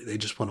quickly. They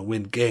just want to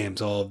win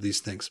games, all of these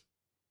things.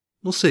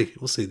 We'll see.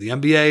 The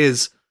NBA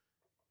is,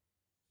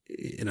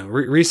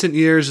 recent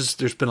years,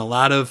 there's been a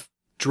lot of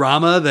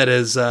drama that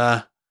has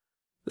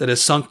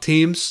sunk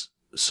teams.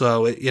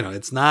 So,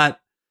 it's not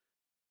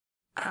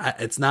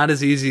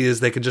as easy as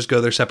they can just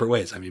go their separate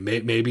ways. I mean,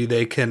 maybe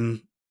they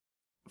can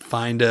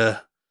find an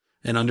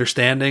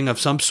understanding of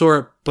some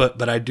sort,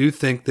 but I do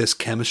think this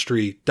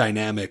chemistry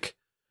dynamic,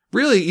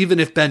 really, even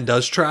if Ben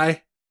does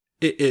try,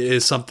 it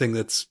is something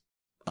that's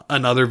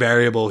another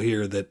variable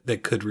here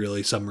that could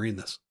really submarine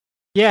this.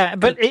 Yeah,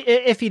 but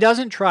if he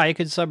doesn't try, it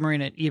could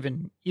submarine it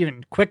even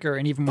quicker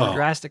and even more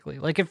drastically.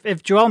 Like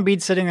if Joel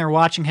Embiid's sitting there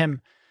watching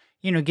him,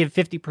 give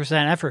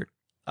 50% effort,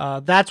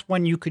 that's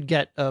when you could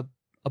get a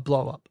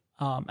blow up.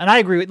 And I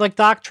agree with, like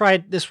Doc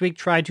tried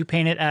to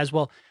paint it as,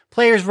 well,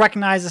 players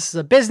recognize this is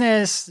a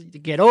business,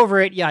 get over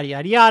it, yada,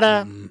 yada,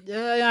 yada.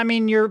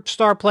 Mm-hmm. Your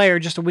star player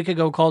just a week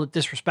ago called it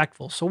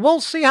disrespectful. So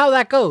we'll see how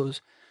that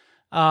goes.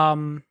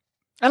 And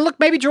look,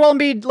 maybe Joel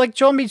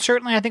Embiid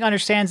certainly, I think,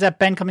 understands that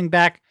Ben coming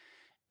back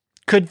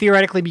could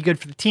theoretically be good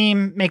for the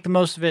team, make the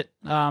most of it.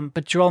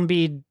 But Joel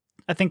Embiid,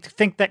 I think, to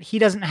think that he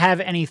doesn't have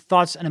any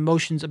thoughts and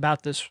emotions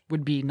about this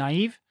would be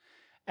naive.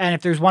 And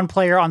if there's one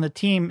player on the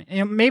team,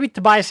 maybe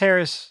Tobias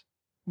Harris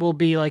will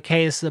be like,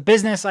 hey, this is a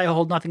business. I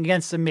hold nothing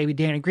against him. Maybe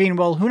Danny Green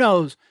will. Who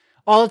knows?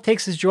 All it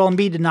takes is Joel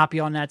Embiid to not be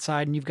on that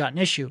side, and you've got an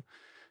issue.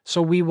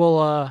 So we will,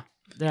 I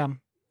don't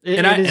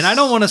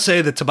want to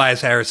say that Tobias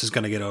Harris is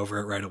going to get over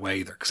it right away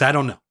either, because I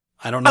don't know.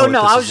 I don't know. Oh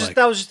no,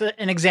 that was just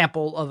an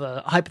example of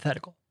a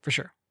hypothetical for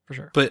sure.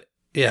 But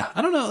yeah,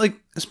 I don't know.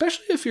 Like,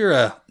 especially if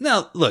you're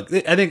now look,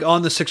 I think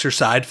on the Sixers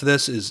side for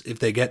this is if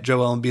they get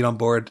Joel Embiid on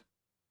board,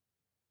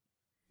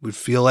 would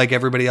feel like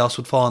everybody else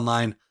would fall in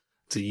line.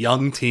 It's a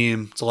young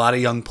team. It's a lot of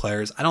young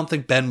players. I don't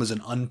think Ben was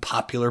an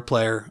unpopular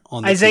player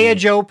on the Isaiah team.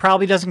 Joe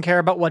probably doesn't care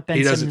about what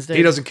Ben Simmons did.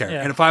 He doesn't care.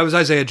 Yeah. And if I was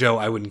Isaiah Joe,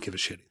 I wouldn't give a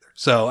shit either.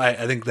 So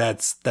I think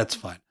that's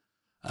fine.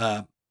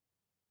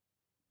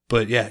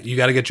 But yeah, you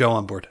got to get Joe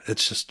on board.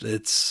 It's just,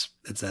 it's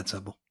that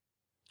simple.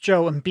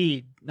 Joe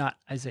Embiid, not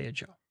Isaiah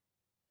Joe.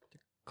 To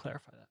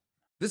clarify that.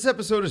 This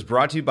episode is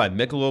brought to you by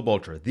Michelob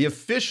Ultra, the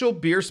official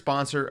beer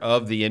sponsor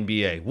of the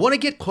NBA. Want to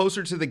get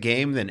closer to the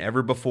game than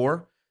ever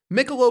before?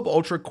 Michelob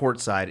Ultra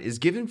Courtside is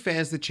giving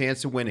fans the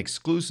chance to win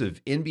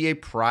exclusive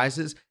NBA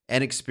prizes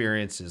and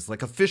experiences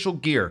like official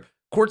gear,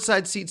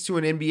 courtside seats to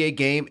an NBA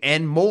game,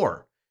 and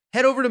more.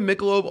 Head over to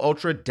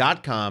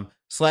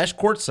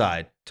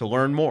MichelobUltra.com/courtside to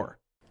learn more.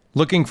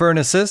 Looking for an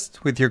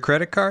assist with your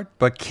credit card,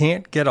 but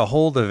can't get a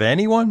hold of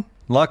anyone?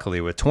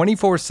 Luckily, with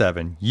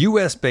 24/7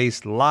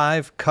 US-based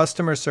live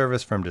customer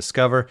service from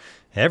Discover,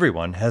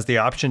 everyone has the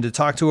option to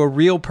talk to a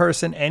real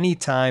person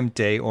anytime,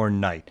 day or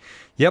night.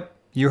 Yep,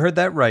 you heard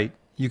that right.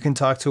 You can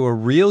talk to a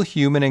real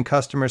human in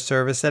customer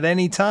service at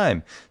any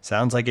time.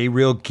 Sounds like a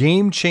real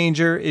game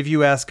changer if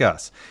you ask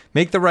us.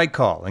 Make the right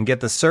call and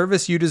get the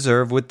service you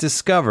deserve with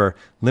Discover.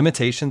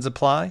 Limitations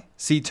apply.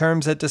 See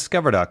terms at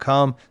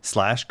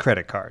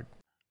discover.com/creditcard.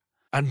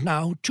 And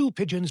now, two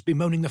pigeons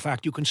bemoaning the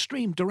fact you can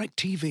stream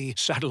DirecTV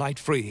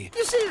satellite-free.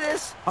 You see,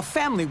 this? A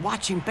family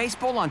watching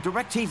baseball on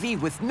DirecTV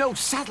with no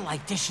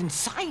satellite dish in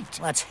sight.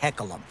 Let's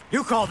heckle them.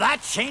 You call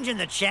that changing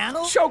the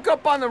channel? Choke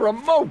up on the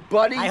remote,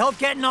 buddy. I hope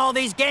getting all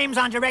these games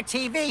on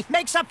DirecTV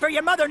makes up for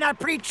your mother not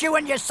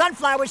pre-chewing your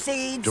sunflower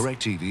seeds.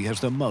 DirecTV has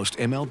the most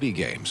MLB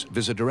games.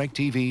 Visit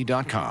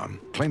DirecTV.com.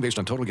 Claim based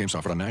on total games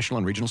offered on national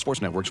and regional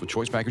sports networks with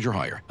choice package or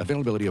higher.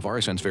 Availability of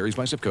RSNs varies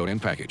by zip code and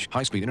package.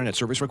 High-speed internet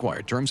service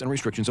required. Terms and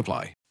restrictions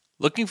apply.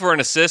 Looking for an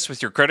assist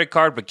with your credit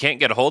card but can't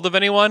get a hold of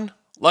anyone?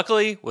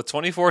 Luckily, with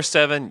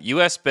 24/7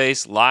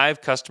 US-based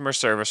live customer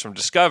service from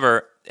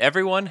Discover,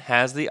 everyone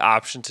has the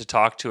option to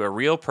talk to a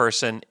real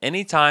person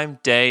anytime,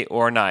 day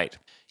or night.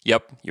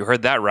 Yep, you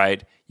heard that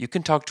right. You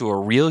can talk to a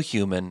real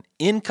human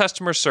in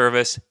customer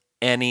service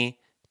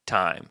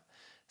anytime.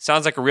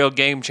 Sounds like a real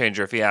game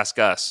changer if you ask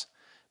us.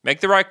 Make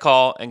the right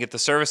call and get the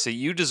service that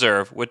you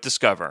deserve with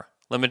Discover.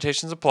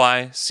 Limitations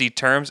apply. See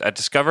terms at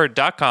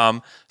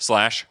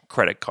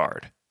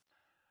discover.com/creditcard.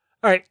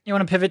 All right, you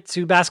want to pivot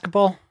to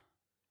basketball?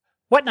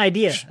 What an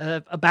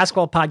idea, a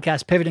basketball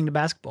podcast pivoting to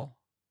basketball.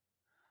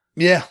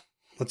 Yeah,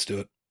 let's do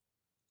it.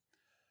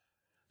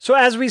 So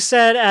as we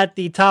said at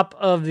the top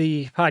of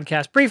the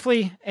podcast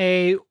briefly,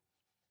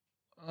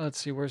 let's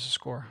see, where's the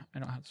score? I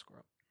don't have the score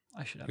up.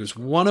 I should have. It was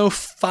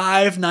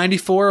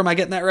 105-94. Am I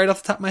getting that right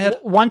off the top of my head?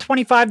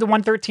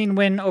 125-113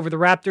 win over the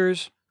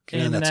Raptors. Okay,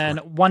 and then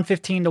score.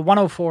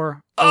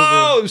 115-104.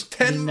 Oh, it was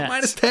 10 the Nets.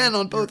 minus 10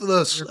 on both of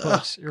those. You're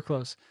close. You're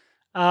close.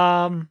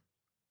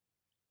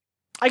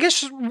 I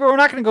guess we're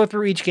not going to go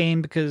through each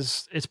game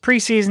because it's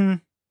preseason.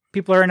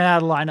 People are in and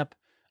out of the lineup.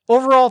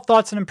 Overall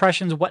thoughts and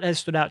impressions, what has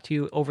stood out to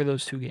you over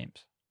those two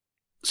games?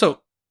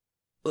 So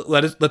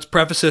let's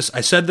preface this. I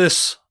said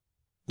this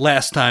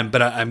last time,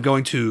 but I'm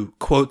going to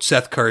quote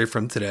Seth Curry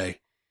from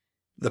today.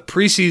 The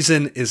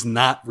preseason is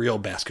not real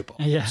basketball.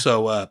 Yeah.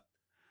 So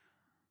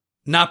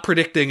not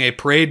predicting a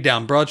parade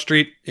down Broad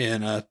Street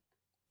in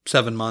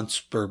 7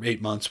 months or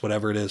 8 months,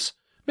 whatever it is.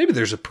 Maybe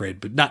there's a parade,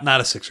 but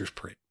not a Sixers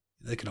parade.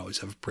 They can always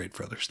have a parade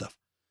for other stuff.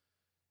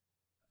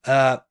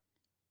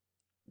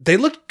 They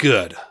looked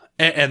good.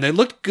 And they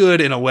looked good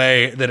in a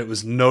way that it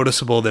was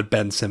noticeable that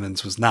Ben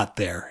Simmons was not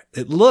there.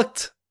 It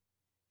looked,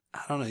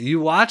 I don't know, you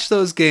watch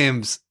those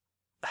games,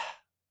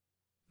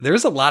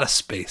 there's a lot of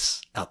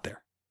space out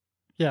there.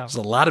 Yeah. There's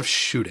a lot of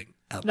shooting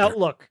out there. Now,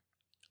 look,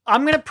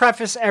 I'm going to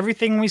preface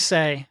everything we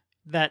say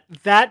that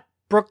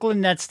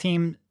Brooklyn Nets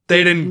team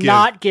They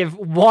didn't give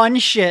one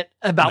shit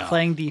about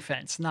playing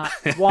defense. Not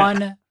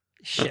one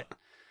shit.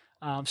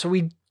 So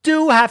we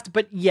do have to,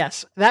 but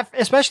yes,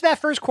 especially that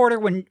first quarter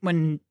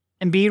when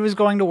Embiid was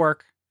going to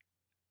work.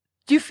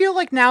 Do you feel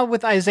like now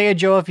with Isaiah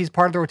Joe, if he's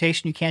part of the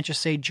rotation, you can't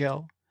just say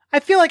Joe? I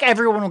feel like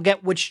everyone will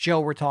get which Joe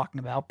we're talking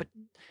about, but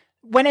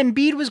when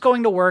Embiid was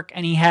going to work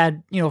and he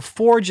had,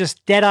 4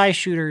 just dead-eye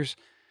shooters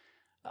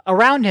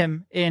around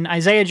him in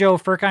Isaiah Joe,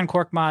 Furkan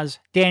Korkmaz,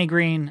 Danny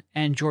Green,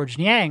 and George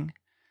Niang,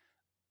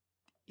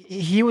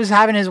 he was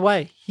having his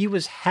way.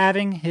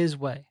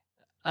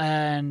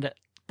 And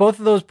both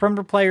of those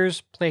perimeter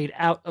players played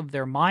out of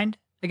their mind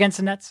against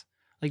the Nets.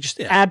 Like just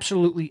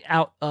absolutely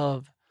out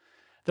of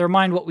their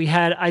mind. What we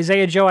had,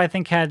 Isaiah Joe, I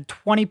think, had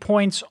 20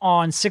 points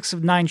on 6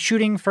 of 9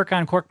 shooting.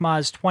 Furkan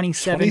Korkmaz,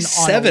 27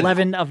 on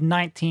 11 of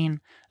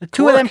 19. The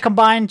two of them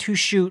combined to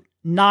shoot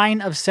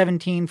 9 of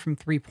 17 from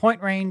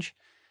 3-point range.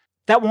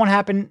 That won't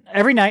happen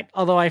every night,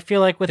 although I feel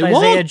like with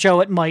Isaiah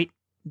Joe, it might.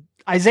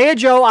 Isaiah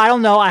Joe, I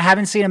don't know. I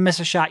haven't seen him miss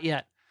a shot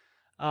yet.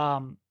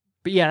 But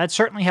yeah, that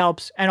certainly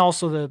helps. And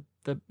also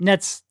the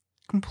Nets'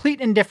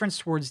 complete indifference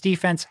towards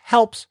defense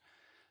helps.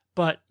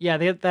 But yeah,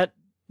 they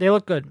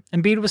look good.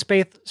 Embiid with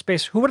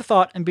space. Who would have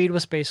thought Embiid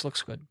with space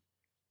looks good?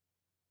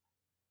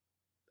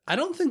 I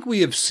don't think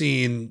we have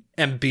seen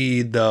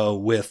Embiid though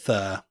with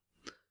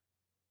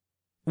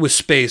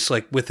space,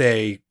 like with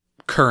a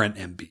current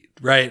Embiid,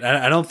 right?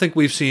 I don't think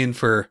we've seen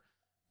for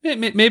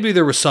maybe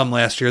there was some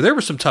last year. There were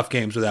some tough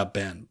games without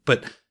Ben,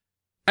 but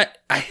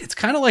it's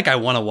kind of like I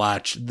want to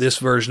watch this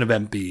version of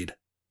Embiid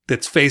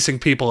that's facing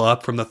people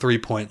up from the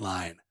 3-point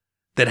line,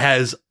 that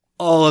has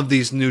all of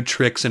these new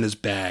tricks in his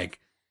bag.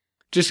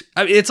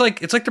 It's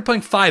like they're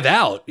playing 5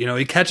 out.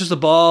 He catches the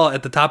ball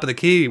at the top of the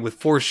key with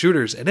 4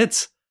 shooters, and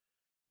it's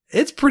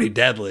pretty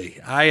deadly.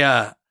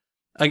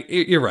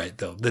 You're right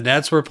though. The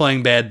Nets were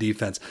playing bad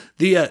defense.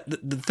 The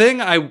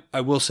thing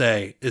I will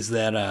say is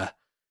that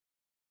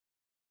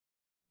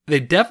they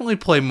definitely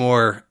play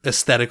more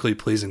aesthetically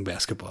pleasing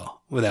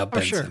basketball without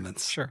Ben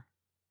Simmons. Sure.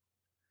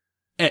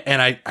 And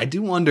I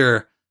do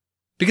wonder,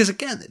 because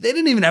again, they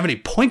didn't even have any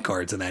point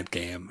guards in that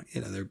game.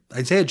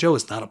 Isaiah Joe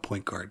is not a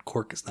point guard.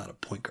 Cork is not a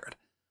point guard.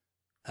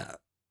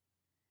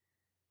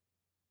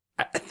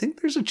 I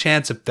think there's a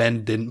chance if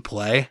Ben didn't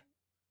play,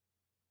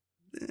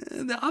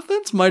 the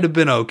offense might have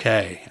been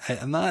okay.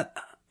 I'm not,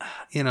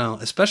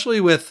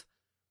 especially with,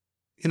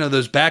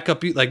 those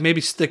backup, like maybe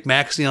stick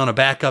Maxey on a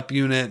backup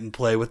unit and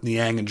play with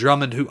Niang and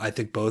Drummond, who I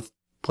think both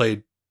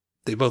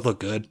look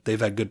good. They've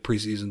had good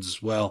preseasons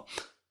as well.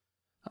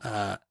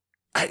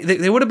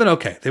 They would have been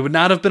okay. They would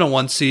not have been a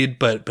 1 seed,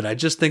 but I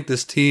just think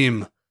this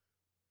team,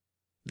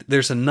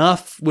 there's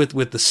enough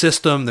with the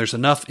system. There's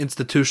enough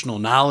institutional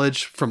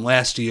knowledge from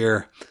last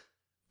year.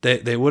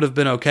 They would have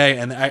been okay.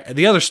 And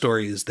the other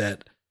story is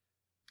that,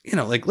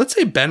 like, let's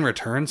say Ben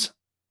returns.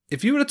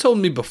 If you would have told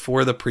me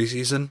before the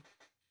preseason,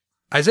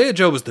 Isaiah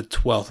Joe was the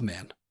 12th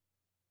man.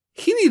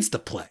 He needs to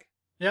play.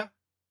 Yeah.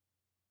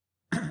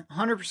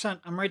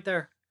 100%. I'm right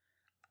there.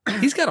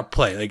 He's got to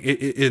play. Like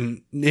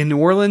in New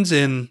Orleans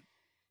in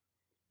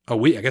a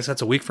week. I guess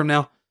that's a week from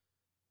now.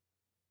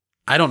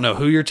 I don't know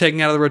who you're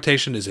taking out of the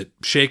rotation. Is it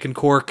Shake and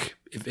Cork?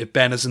 If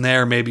Ben isn't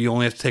there, maybe you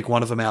only have to take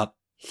one of them out.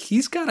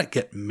 He's got to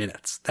get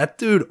minutes. That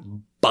dude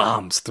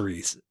bombs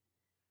threes.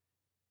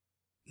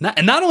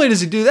 And not only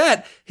does he do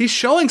that, he's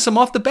showing some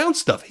off the bounce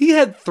stuff. He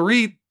had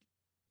 3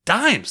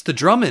 dimes to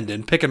Drummond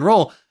in pick and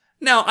roll.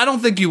 Now, I don't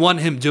think you want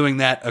him doing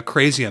that a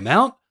crazy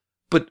amount,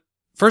 but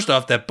first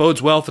off, that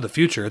bodes well for the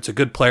future. It's a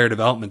good player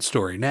development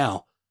story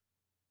now.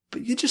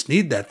 But you just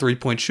need that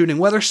 3-point shooting,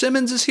 whether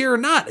Simmons is here or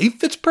not. He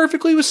fits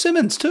perfectly with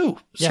Simmons, too.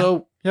 Yeah.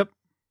 So, yep.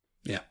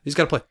 Yeah, he's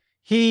got to play.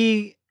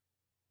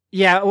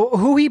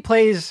 Who he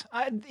plays,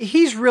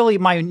 he's really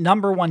my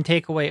number one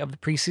takeaway of the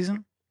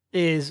preseason,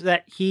 is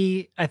that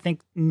he, I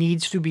think,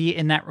 needs to be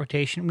in that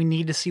rotation. We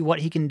need to see what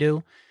he can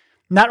do,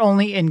 not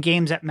only in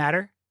games that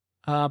matter,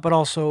 but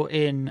also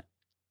in,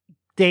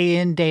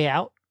 day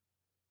out.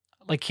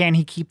 Like, can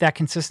he keep that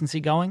consistency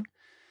going?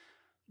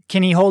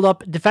 Can he hold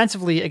up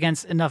defensively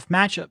against enough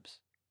matchups?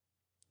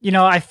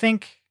 I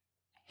think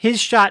his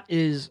shot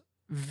is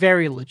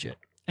very legit.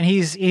 And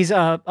he's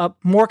a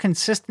more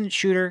consistent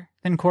shooter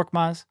than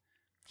Korkmaz.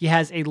 He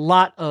has a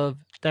lot of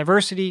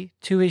diversity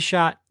to his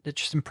shot that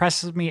just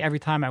impresses me every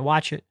time I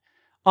watch it.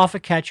 Off a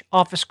catch,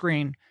 off a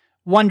screen,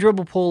 one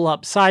dribble pull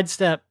up,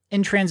 sidestep,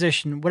 in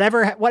transition, what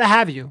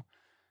have you.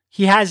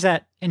 He has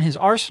that in his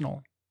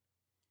arsenal.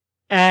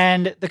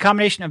 And the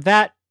combination of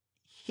that,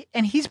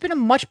 and he's been a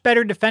much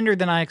better defender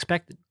than I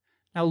expected.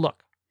 Now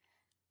look,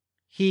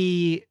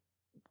 he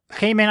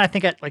came in, I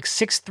think, at like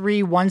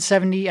 6'3",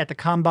 170 at the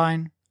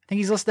combine. I think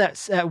he's listed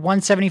at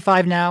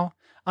 175 now.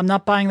 I'm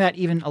not buying that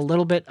even a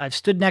little bit. I've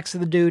stood next to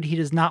the dude. He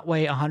does not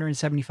weigh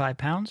 175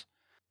 pounds.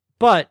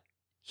 But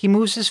he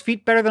moves his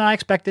feet better than I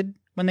expected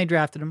when they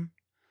drafted him.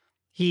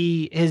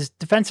 His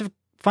defensive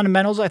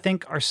fundamentals, I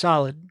think, are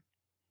solid.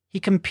 He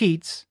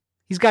competes.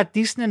 He's got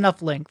decent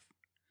enough length.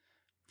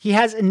 He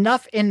has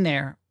enough in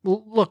there.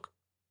 Look,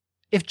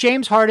 if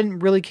James Harden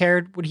really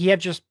cared, would he have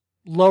just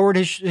lowered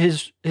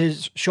his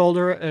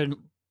shoulder and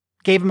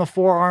gave him a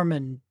forearm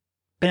and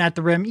been at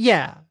the rim?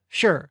 Yeah,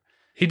 sure.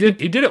 He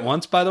did it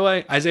once, by the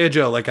way. Isaiah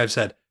Joe, like I've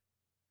said,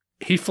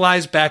 he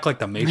flies back like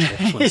the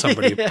Matrix when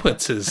somebody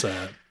puts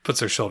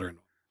their shoulder in.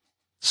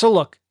 So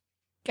look,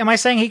 am I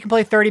saying he can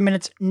play 30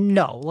 minutes?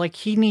 No. Like,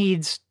 he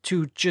needs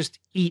to just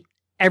eat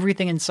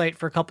everything in sight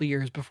for a couple of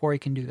years before he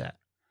can do that.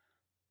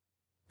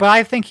 But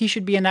I think he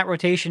should be in that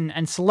rotation,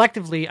 and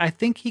selectively, I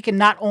think he can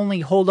not only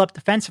hold up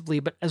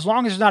defensively, but as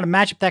long as there's not a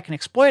matchup that can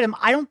exploit him,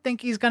 I don't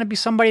think he's going to be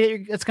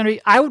somebody that's going to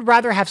be... I would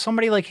rather have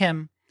somebody like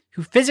him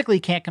who physically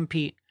can't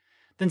compete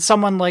than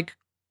someone like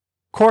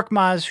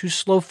Korkmaz who's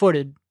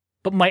slow-footed,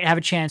 but might have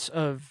a chance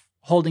of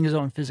holding his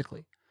own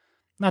physically.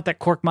 Not that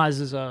Korkmaz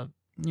is a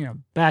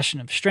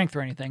bastion of strength or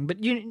anything,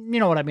 but you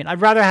know what I mean.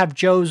 I'd rather have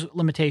Joe's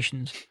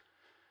limitations.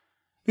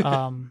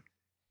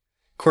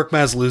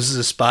 Korkmaz loses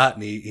his spot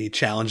and he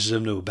challenges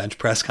him to a bench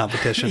press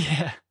competition.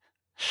 Yeah.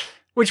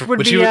 Which he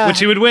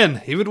would win.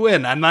 He would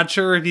win. I'm not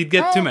sure if he'd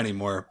get too many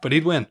more, but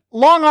he'd win.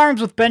 Long arms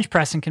with bench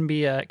pressing can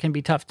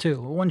be tough too.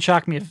 It wouldn't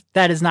shock me if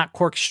that is not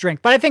Cork's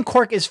strength. But I think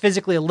Cork is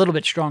physically a little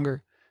bit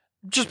stronger,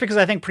 just because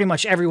I think pretty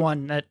much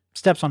everyone that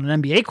steps on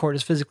an NBA court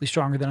is physically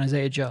stronger than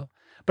Isaiah Joe.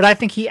 But I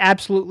think he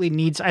absolutely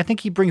needs. I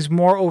think he brings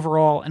more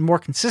overall and more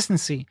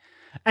consistency.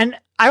 And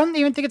I don't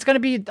even think it's going to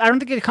be. I don't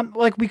think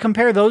like we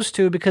compare those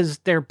two because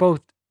they're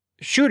both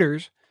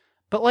shooters.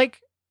 But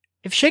like,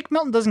 if Shake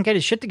Milton doesn't get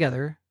his shit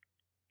together,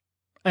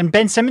 and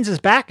Ben Simmons is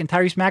back, and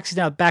Tyrese Maxey's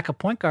now backup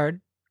point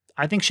guard,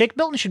 I think Shake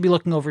Milton should be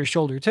looking over his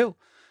shoulder too.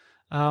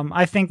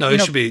 I think he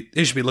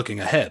should be looking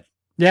ahead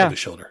of his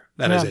shoulder.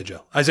 Isaiah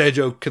Joe. Isaiah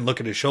Joe can look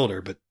at his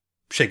shoulder, but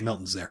Shake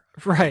Milton's there.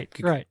 Right.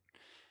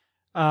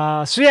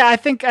 So yeah, I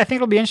think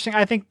it'll be interesting.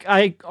 I think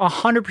I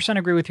 100%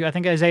 agree with you. I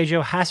think Isaiah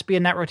Joe has to be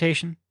in that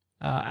rotation,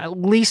 at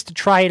least to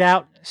try it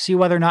out, see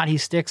whether or not he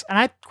sticks. And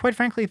I quite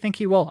frankly think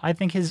he will. I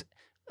think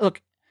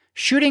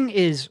shooting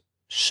is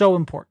so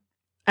important.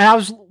 And I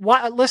was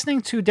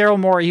listening to Daryl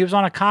Morey. He was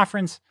on a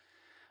conference.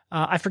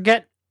 I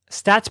forget,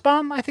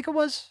 StatsBomb, I think it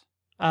was.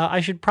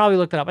 I should probably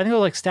look that up. I think it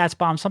was like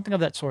StatsBomb, something of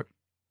that sort.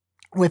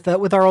 With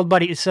our old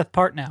buddy Seth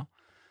Part now,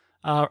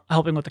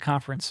 helping with the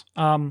conference.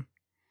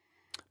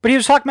 But he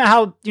was talking about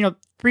how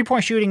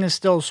 3-point shooting is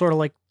still sort of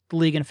like the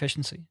league in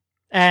efficiency,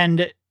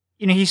 and it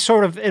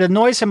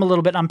annoys him a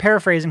little bit. I'm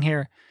paraphrasing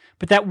here,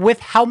 but that with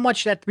how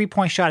much that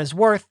 3-point shot is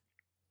worth,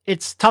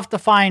 it's tough to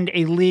find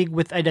a league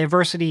with a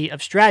diversity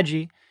of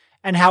strategy.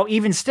 And how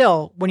even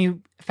still, when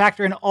you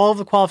factor in all of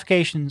the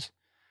qualifications,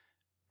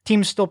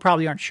 teams still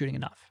probably aren't shooting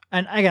enough.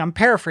 And again, I'm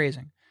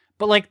paraphrasing,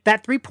 but like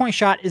that 3-point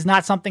shot is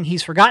not something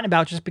he's forgotten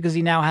about just because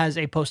he now has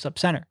a post-up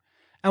center.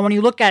 And when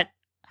you look at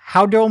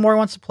how Daryl Morey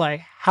wants to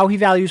play, how he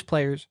values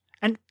players,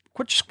 and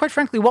just quite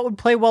frankly, what would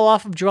play well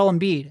off of Joel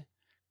Embiid.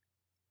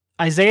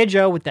 Isaiah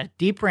Joe with that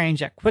deep range,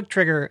 that quick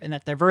trigger, and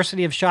that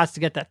diversity of shots to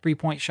get that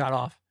 3-point shot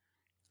off.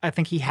 I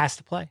think he has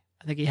to play.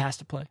 I think he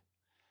has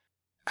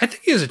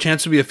a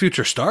chance to be a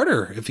future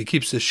starter if he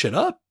keeps this shit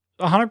up.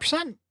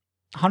 100%.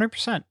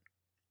 100%.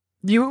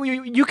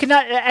 You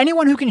cannot,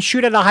 anyone who can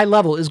shoot at a high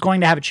level is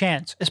going to have a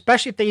chance,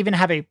 especially if they even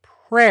have a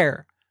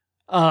prayer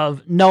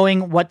of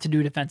knowing what to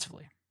do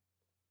defensively.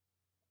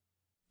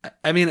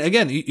 I mean,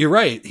 again, you're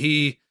right.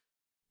 He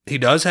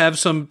does have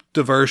some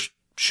diverse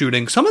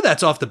shooting. Some of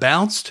that's off the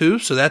bounce too,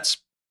 so that's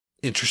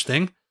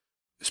interesting,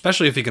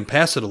 especially if he can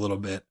pass it a little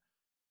bit.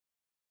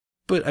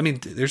 But I mean,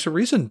 there's a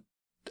reason.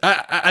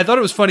 I thought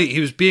it was funny. He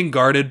was being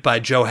guarded by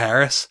Joe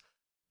Harris,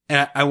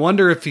 and I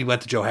wonder if he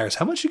went to Joe Harris,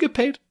 how much you get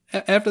paid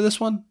after this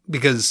one?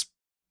 Because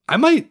I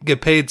might get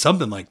paid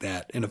something like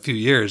that in a few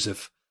years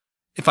if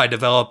I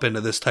develop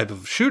into this type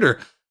of shooter.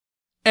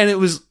 And it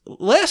was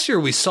last year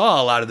we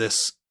saw a lot of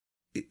this.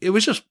 It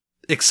was just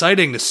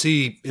exciting to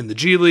see in the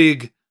G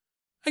League.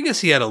 I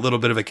guess he had a little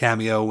bit of a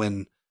cameo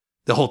when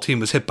the whole team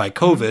was hit by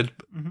COVID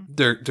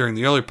during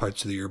the early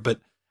parts of the year. But,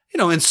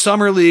 in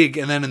Summer League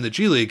and then in the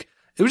G League,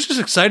 it was just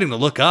exciting to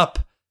look up.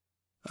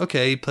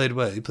 Okay, he played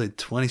what? He played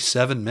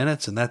 27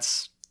 minutes, and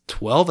that's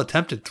 12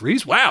 attempted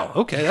threes? Wow,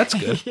 okay, that's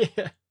good.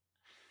 Yeah.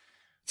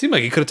 Seemed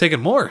like he could have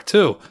taken more,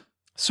 too.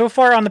 So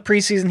far on the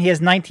preseason, he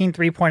has 19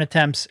 3-point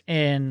attempts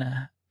in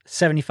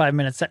 75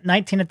 minutes. That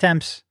 19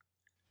 attempts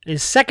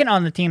is second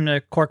on the team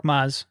to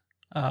Korkmaz,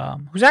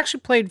 who's actually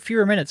played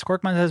fewer minutes.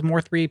 Korkmaz has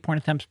more 3-point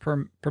attempts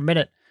per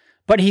minute,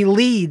 but he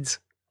leads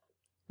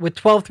with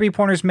 12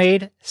 3-pointers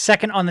made.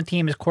 Second on the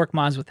team is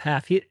Korkmaz with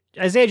half.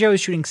 Isaiah Joe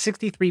is shooting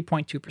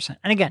 63.2%.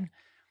 And again,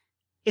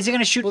 is he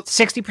going to shoot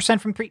 60%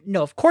 from three?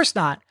 No, of course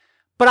not.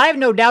 But I have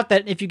no doubt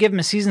that if you give him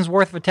a season's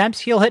worth of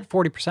attempts, he'll hit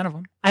 40% of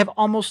them. I have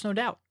almost no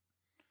doubt.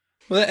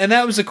 Well, and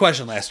that was the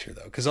question last year,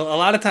 though, because a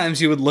lot of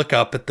times you would look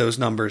up at those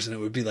numbers and it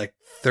would be like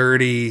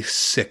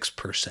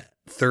 36%,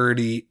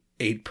 38%.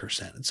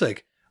 It's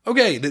like,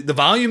 okay, the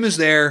volume is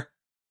there.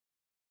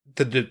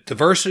 The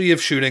diversity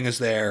of shooting is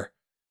there.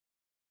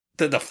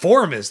 The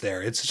form is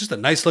there. It's just a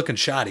nice looking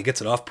shot. He gets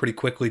it off pretty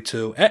quickly,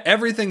 too.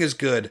 Everything is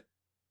good.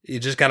 You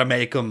just got to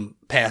make him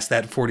pass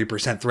that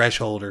 40%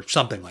 threshold or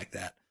something like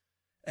that.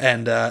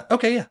 And,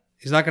 okay, yeah,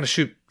 he's not going to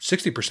shoot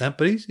 60%,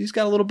 but he's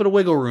got a little bit of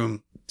wiggle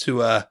room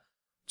to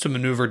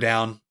maneuver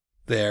down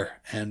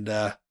there. And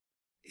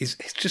he's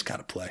just got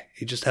to play.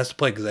 He just has to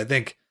play because I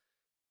think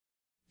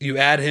you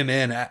add him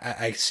in,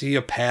 I see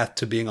a path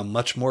to being a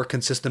much more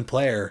consistent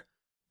player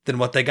than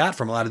what they got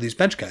from a lot of these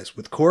bench guys.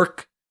 With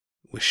Cork,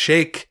 with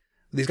Shake,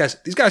 these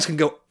guys can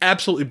go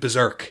absolutely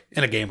berserk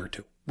in a game or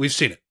two. We've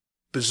seen it.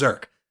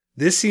 Berserk.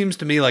 This seems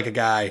to me like a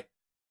guy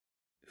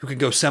who can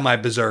go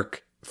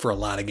semi-berserk for a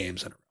lot of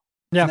games in a row.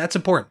 Yeah. And that's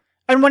important.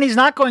 And when he's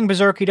not going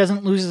berserk, he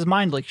doesn't lose his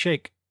mind like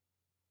Shake,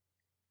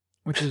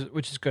 which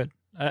is good.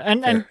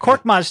 And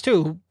Korkmaz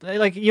too.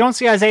 Like, you don't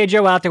see Isaiah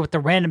Joe out there with the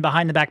random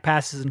behind the back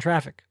passes in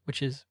traffic,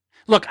 which is,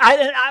 look,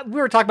 we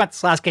were talking about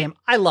this last game.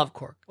 I love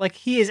Cork. Like,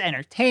 he is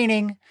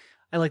entertaining.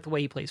 I like the way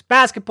he plays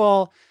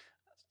basketball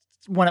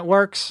when it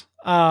works.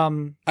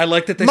 I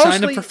like that they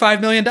signed him for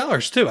 $5 million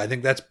too. I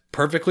think that's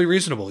perfectly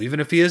reasonable, even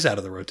if he is out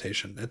of the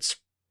rotation.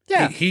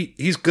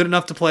 He's good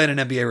enough to play in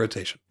an NBA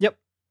rotation. Yep.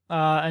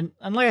 And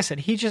like I said,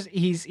 he's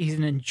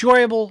an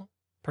enjoyable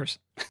person.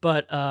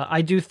 But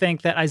I do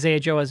think that Isaiah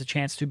Joe has a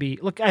chance to be.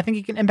 Look, I think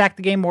he can impact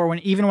the game more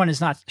even when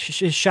his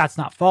shot's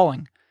not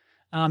falling.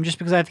 Just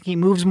because I think he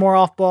moves more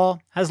off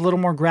ball, has a little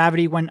more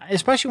gravity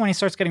especially when he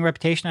starts getting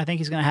reputation. I think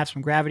he's going to have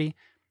some gravity,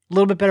 a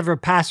little bit better of a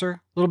passer,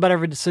 a little better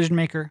of a decision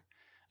maker.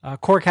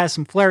 Cork has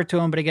some flair to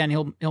him, but again,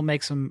 he'll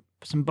make some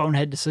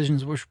bonehead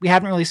decisions, which we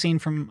haven't really seen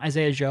from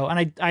Isaiah Joe.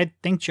 And I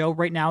think Joe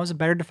right now is a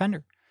better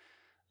defender.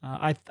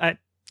 I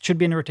should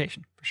be in the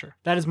rotation for sure.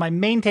 That is my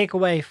main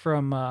takeaway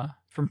from a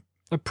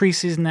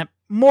preseason that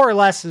more or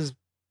less is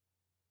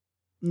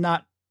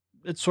not.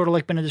 It's sort of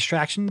like been a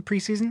distraction in the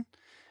preseason,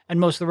 and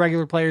most of the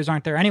regular players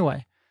aren't there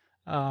anyway.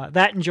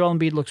 That and Joel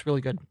Embiid looks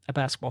really good at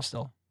basketball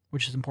still,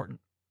 which is important.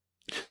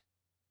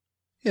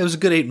 Yeah, it was a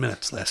good 8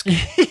 minutes last game.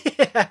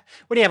 Yeah.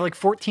 What do you have, like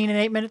 14 in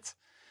 8 minutes?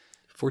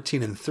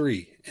 14 and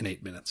 3 in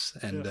 8 minutes.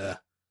 And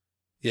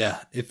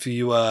if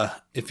you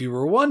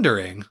were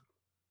wondering,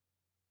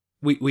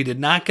 we did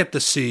not get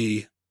to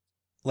see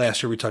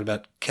last year. We talked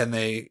about can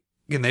they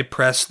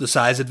press the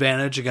size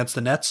advantage against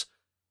the Nets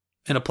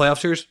in a playoff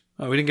series?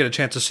 We didn't get a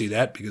chance to see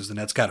that because the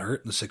Nets got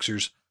hurt and the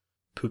Sixers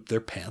pooped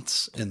their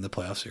pants in the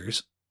playoff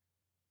series.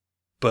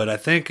 But I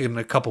think in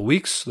a couple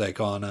weeks, like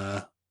on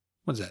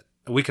what's that?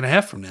 A week and a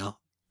half from now,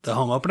 the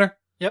home opener.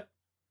 Yep.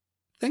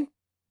 I think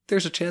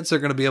there's a chance they're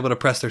going to be able to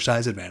press their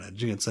size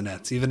advantage against the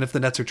Nets, even if the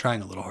Nets are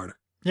trying a little harder.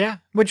 Yeah,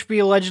 which we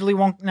allegedly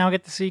won't now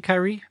get to see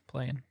Kyrie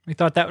playing. We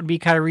thought that would be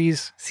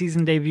Kyrie's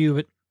season debut,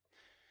 but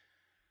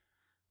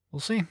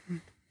we'll see.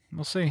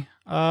 We'll see.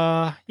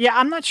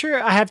 I'm not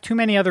sure I have too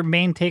many other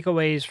main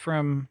takeaways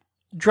from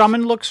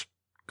Drummond. Looks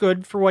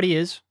good for what he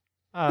is.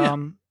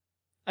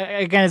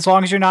 Again, as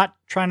long as you're not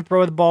trying to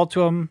throw the ball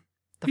to him,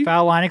 the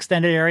foul line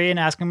extended area, and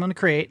ask him to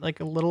create, like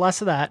a little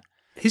less of that.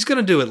 He's going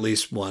to do at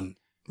least one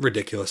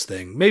ridiculous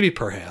thing, maybe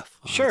per half.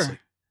 Honestly. Sure,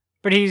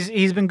 but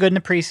he's been good in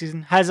the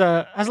preseason. Has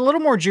a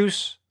little more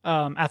juice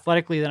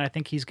athletically than I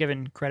think he's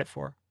given credit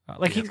for.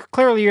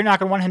 Clearly, you're not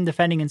going to want him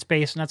defending in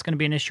space, and that's going to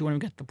be an issue when we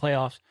get to the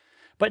playoffs.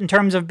 But in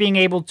terms of being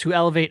able to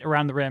elevate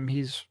around the rim,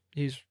 he's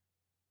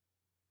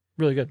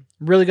really good.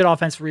 Really good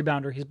offensive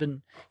rebounder.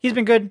 He's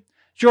been good.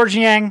 Georges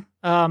Niang,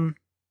 I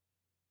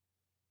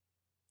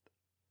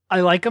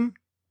like him.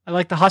 I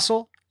like the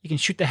hustle. He can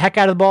shoot the heck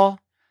out of the ball.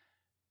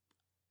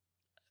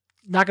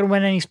 Not going to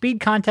win any speed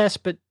contests,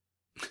 but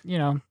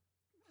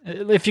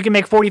if you can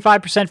make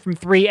 45% from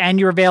 3 and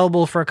you're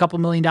available for a couple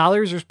 $1 million,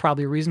 there's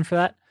probably a reason for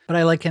that. But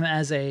I like him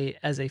as a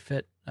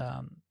fit.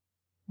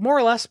 More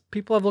or less,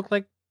 people have looked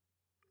like,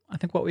 I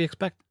think, what we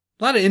expect.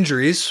 A lot of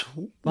injuries.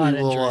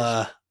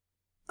 Are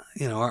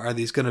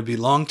these going to be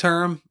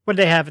long-term? What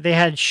did they have? They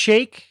had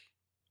Shake,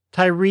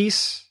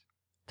 Tyrese,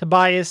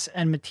 Tobias,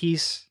 and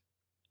Matisse.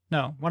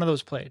 No, one of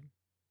those played.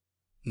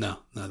 No,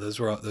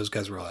 those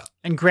guys were all out.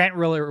 And Grant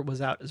Riller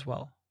was out as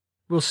well.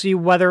 We'll see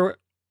whether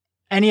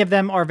any of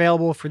them are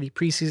available for the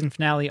preseason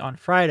finale on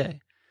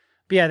Friday.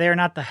 But yeah, they are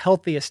not the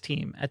healthiest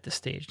team at this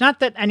stage. Not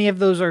that any of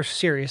those are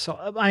serious.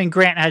 I mean,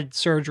 Grant had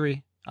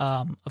surgery,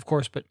 of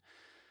course, but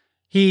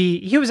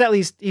he was at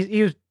least,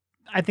 he was,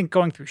 I think,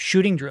 going through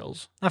shooting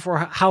drills. Not for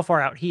how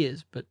far out he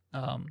is, but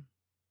none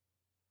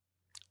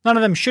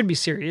of them should be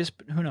serious,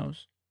 but who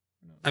knows?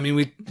 I mean,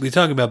 we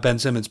talk about Ben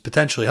Simmons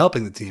potentially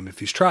helping the team if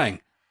he's trying.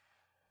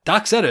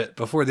 Doc said it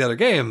before the other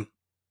game.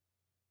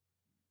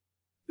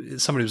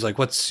 Somebody was like,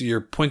 "What's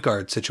your point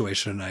guard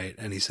situation tonight?"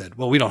 And he said,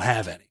 "Well, we don't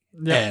have any."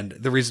 Yeah. And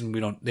the reason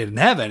they didn't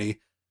have any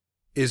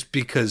is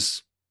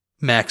because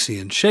Maxey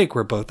and Shake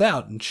were both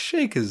out, and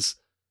Shake he's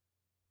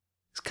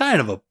kind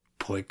of a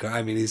point guard.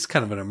 I mean, he's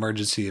kind of an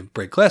emergency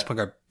break glass point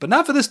guard, but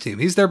not for this team.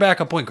 He's their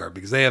backup point guard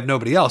because they have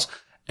nobody else.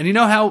 And you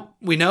know how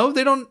we know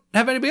they don't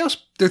have anybody else?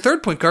 Their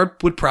third point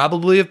guard would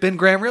probably have been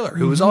Grant Riller,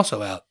 who was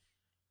also out.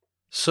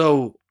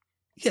 So,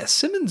 yeah,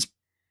 Simmons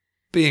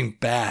being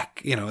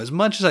back, as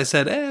much as I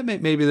said,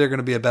 maybe they're going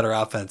to be a better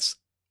offense.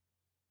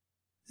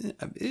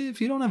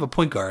 If you don't have a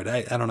point guard,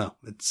 I don't know.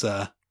 It's,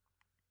 I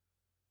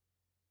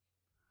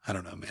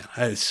don't know, man.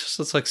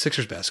 It's like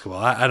Sixers basketball.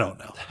 I don't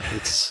know.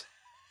 It's,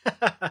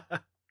 I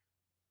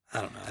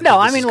don't know. No,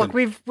 I mean, look,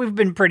 we've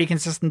been pretty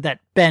consistent that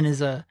Ben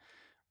is a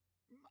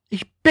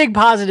big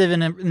positive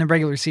in the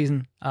regular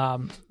season.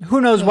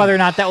 Who knows whether or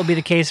not that will be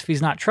the case if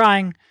he's not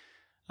trying.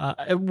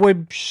 It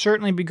would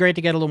certainly be great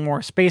to get a little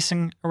more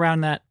spacing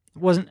around that.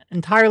 It wasn't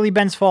entirely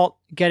Ben's fault.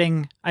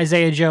 Getting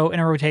Isaiah Joe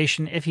in a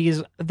rotation, if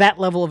he's that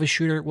level of a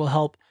shooter, will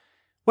help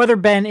whether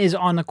Ben is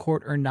on the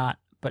court or not.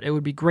 But it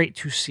would be great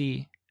to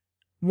see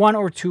one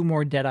or two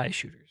more dead-eye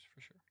shooters,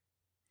 for sure.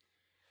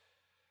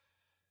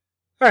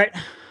 All right.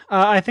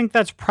 I think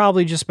that's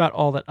probably just about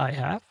all that I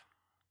have.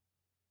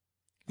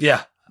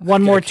 Yeah.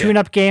 One more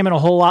tune-up game and a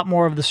whole lot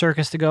more of the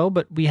circus to go,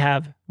 but we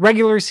have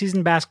regular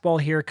season basketball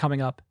here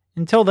coming up.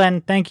 Until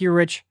then, thank you,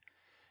 Rich,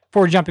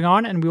 for jumping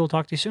on, and we will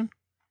talk to you soon.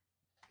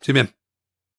 See you, man.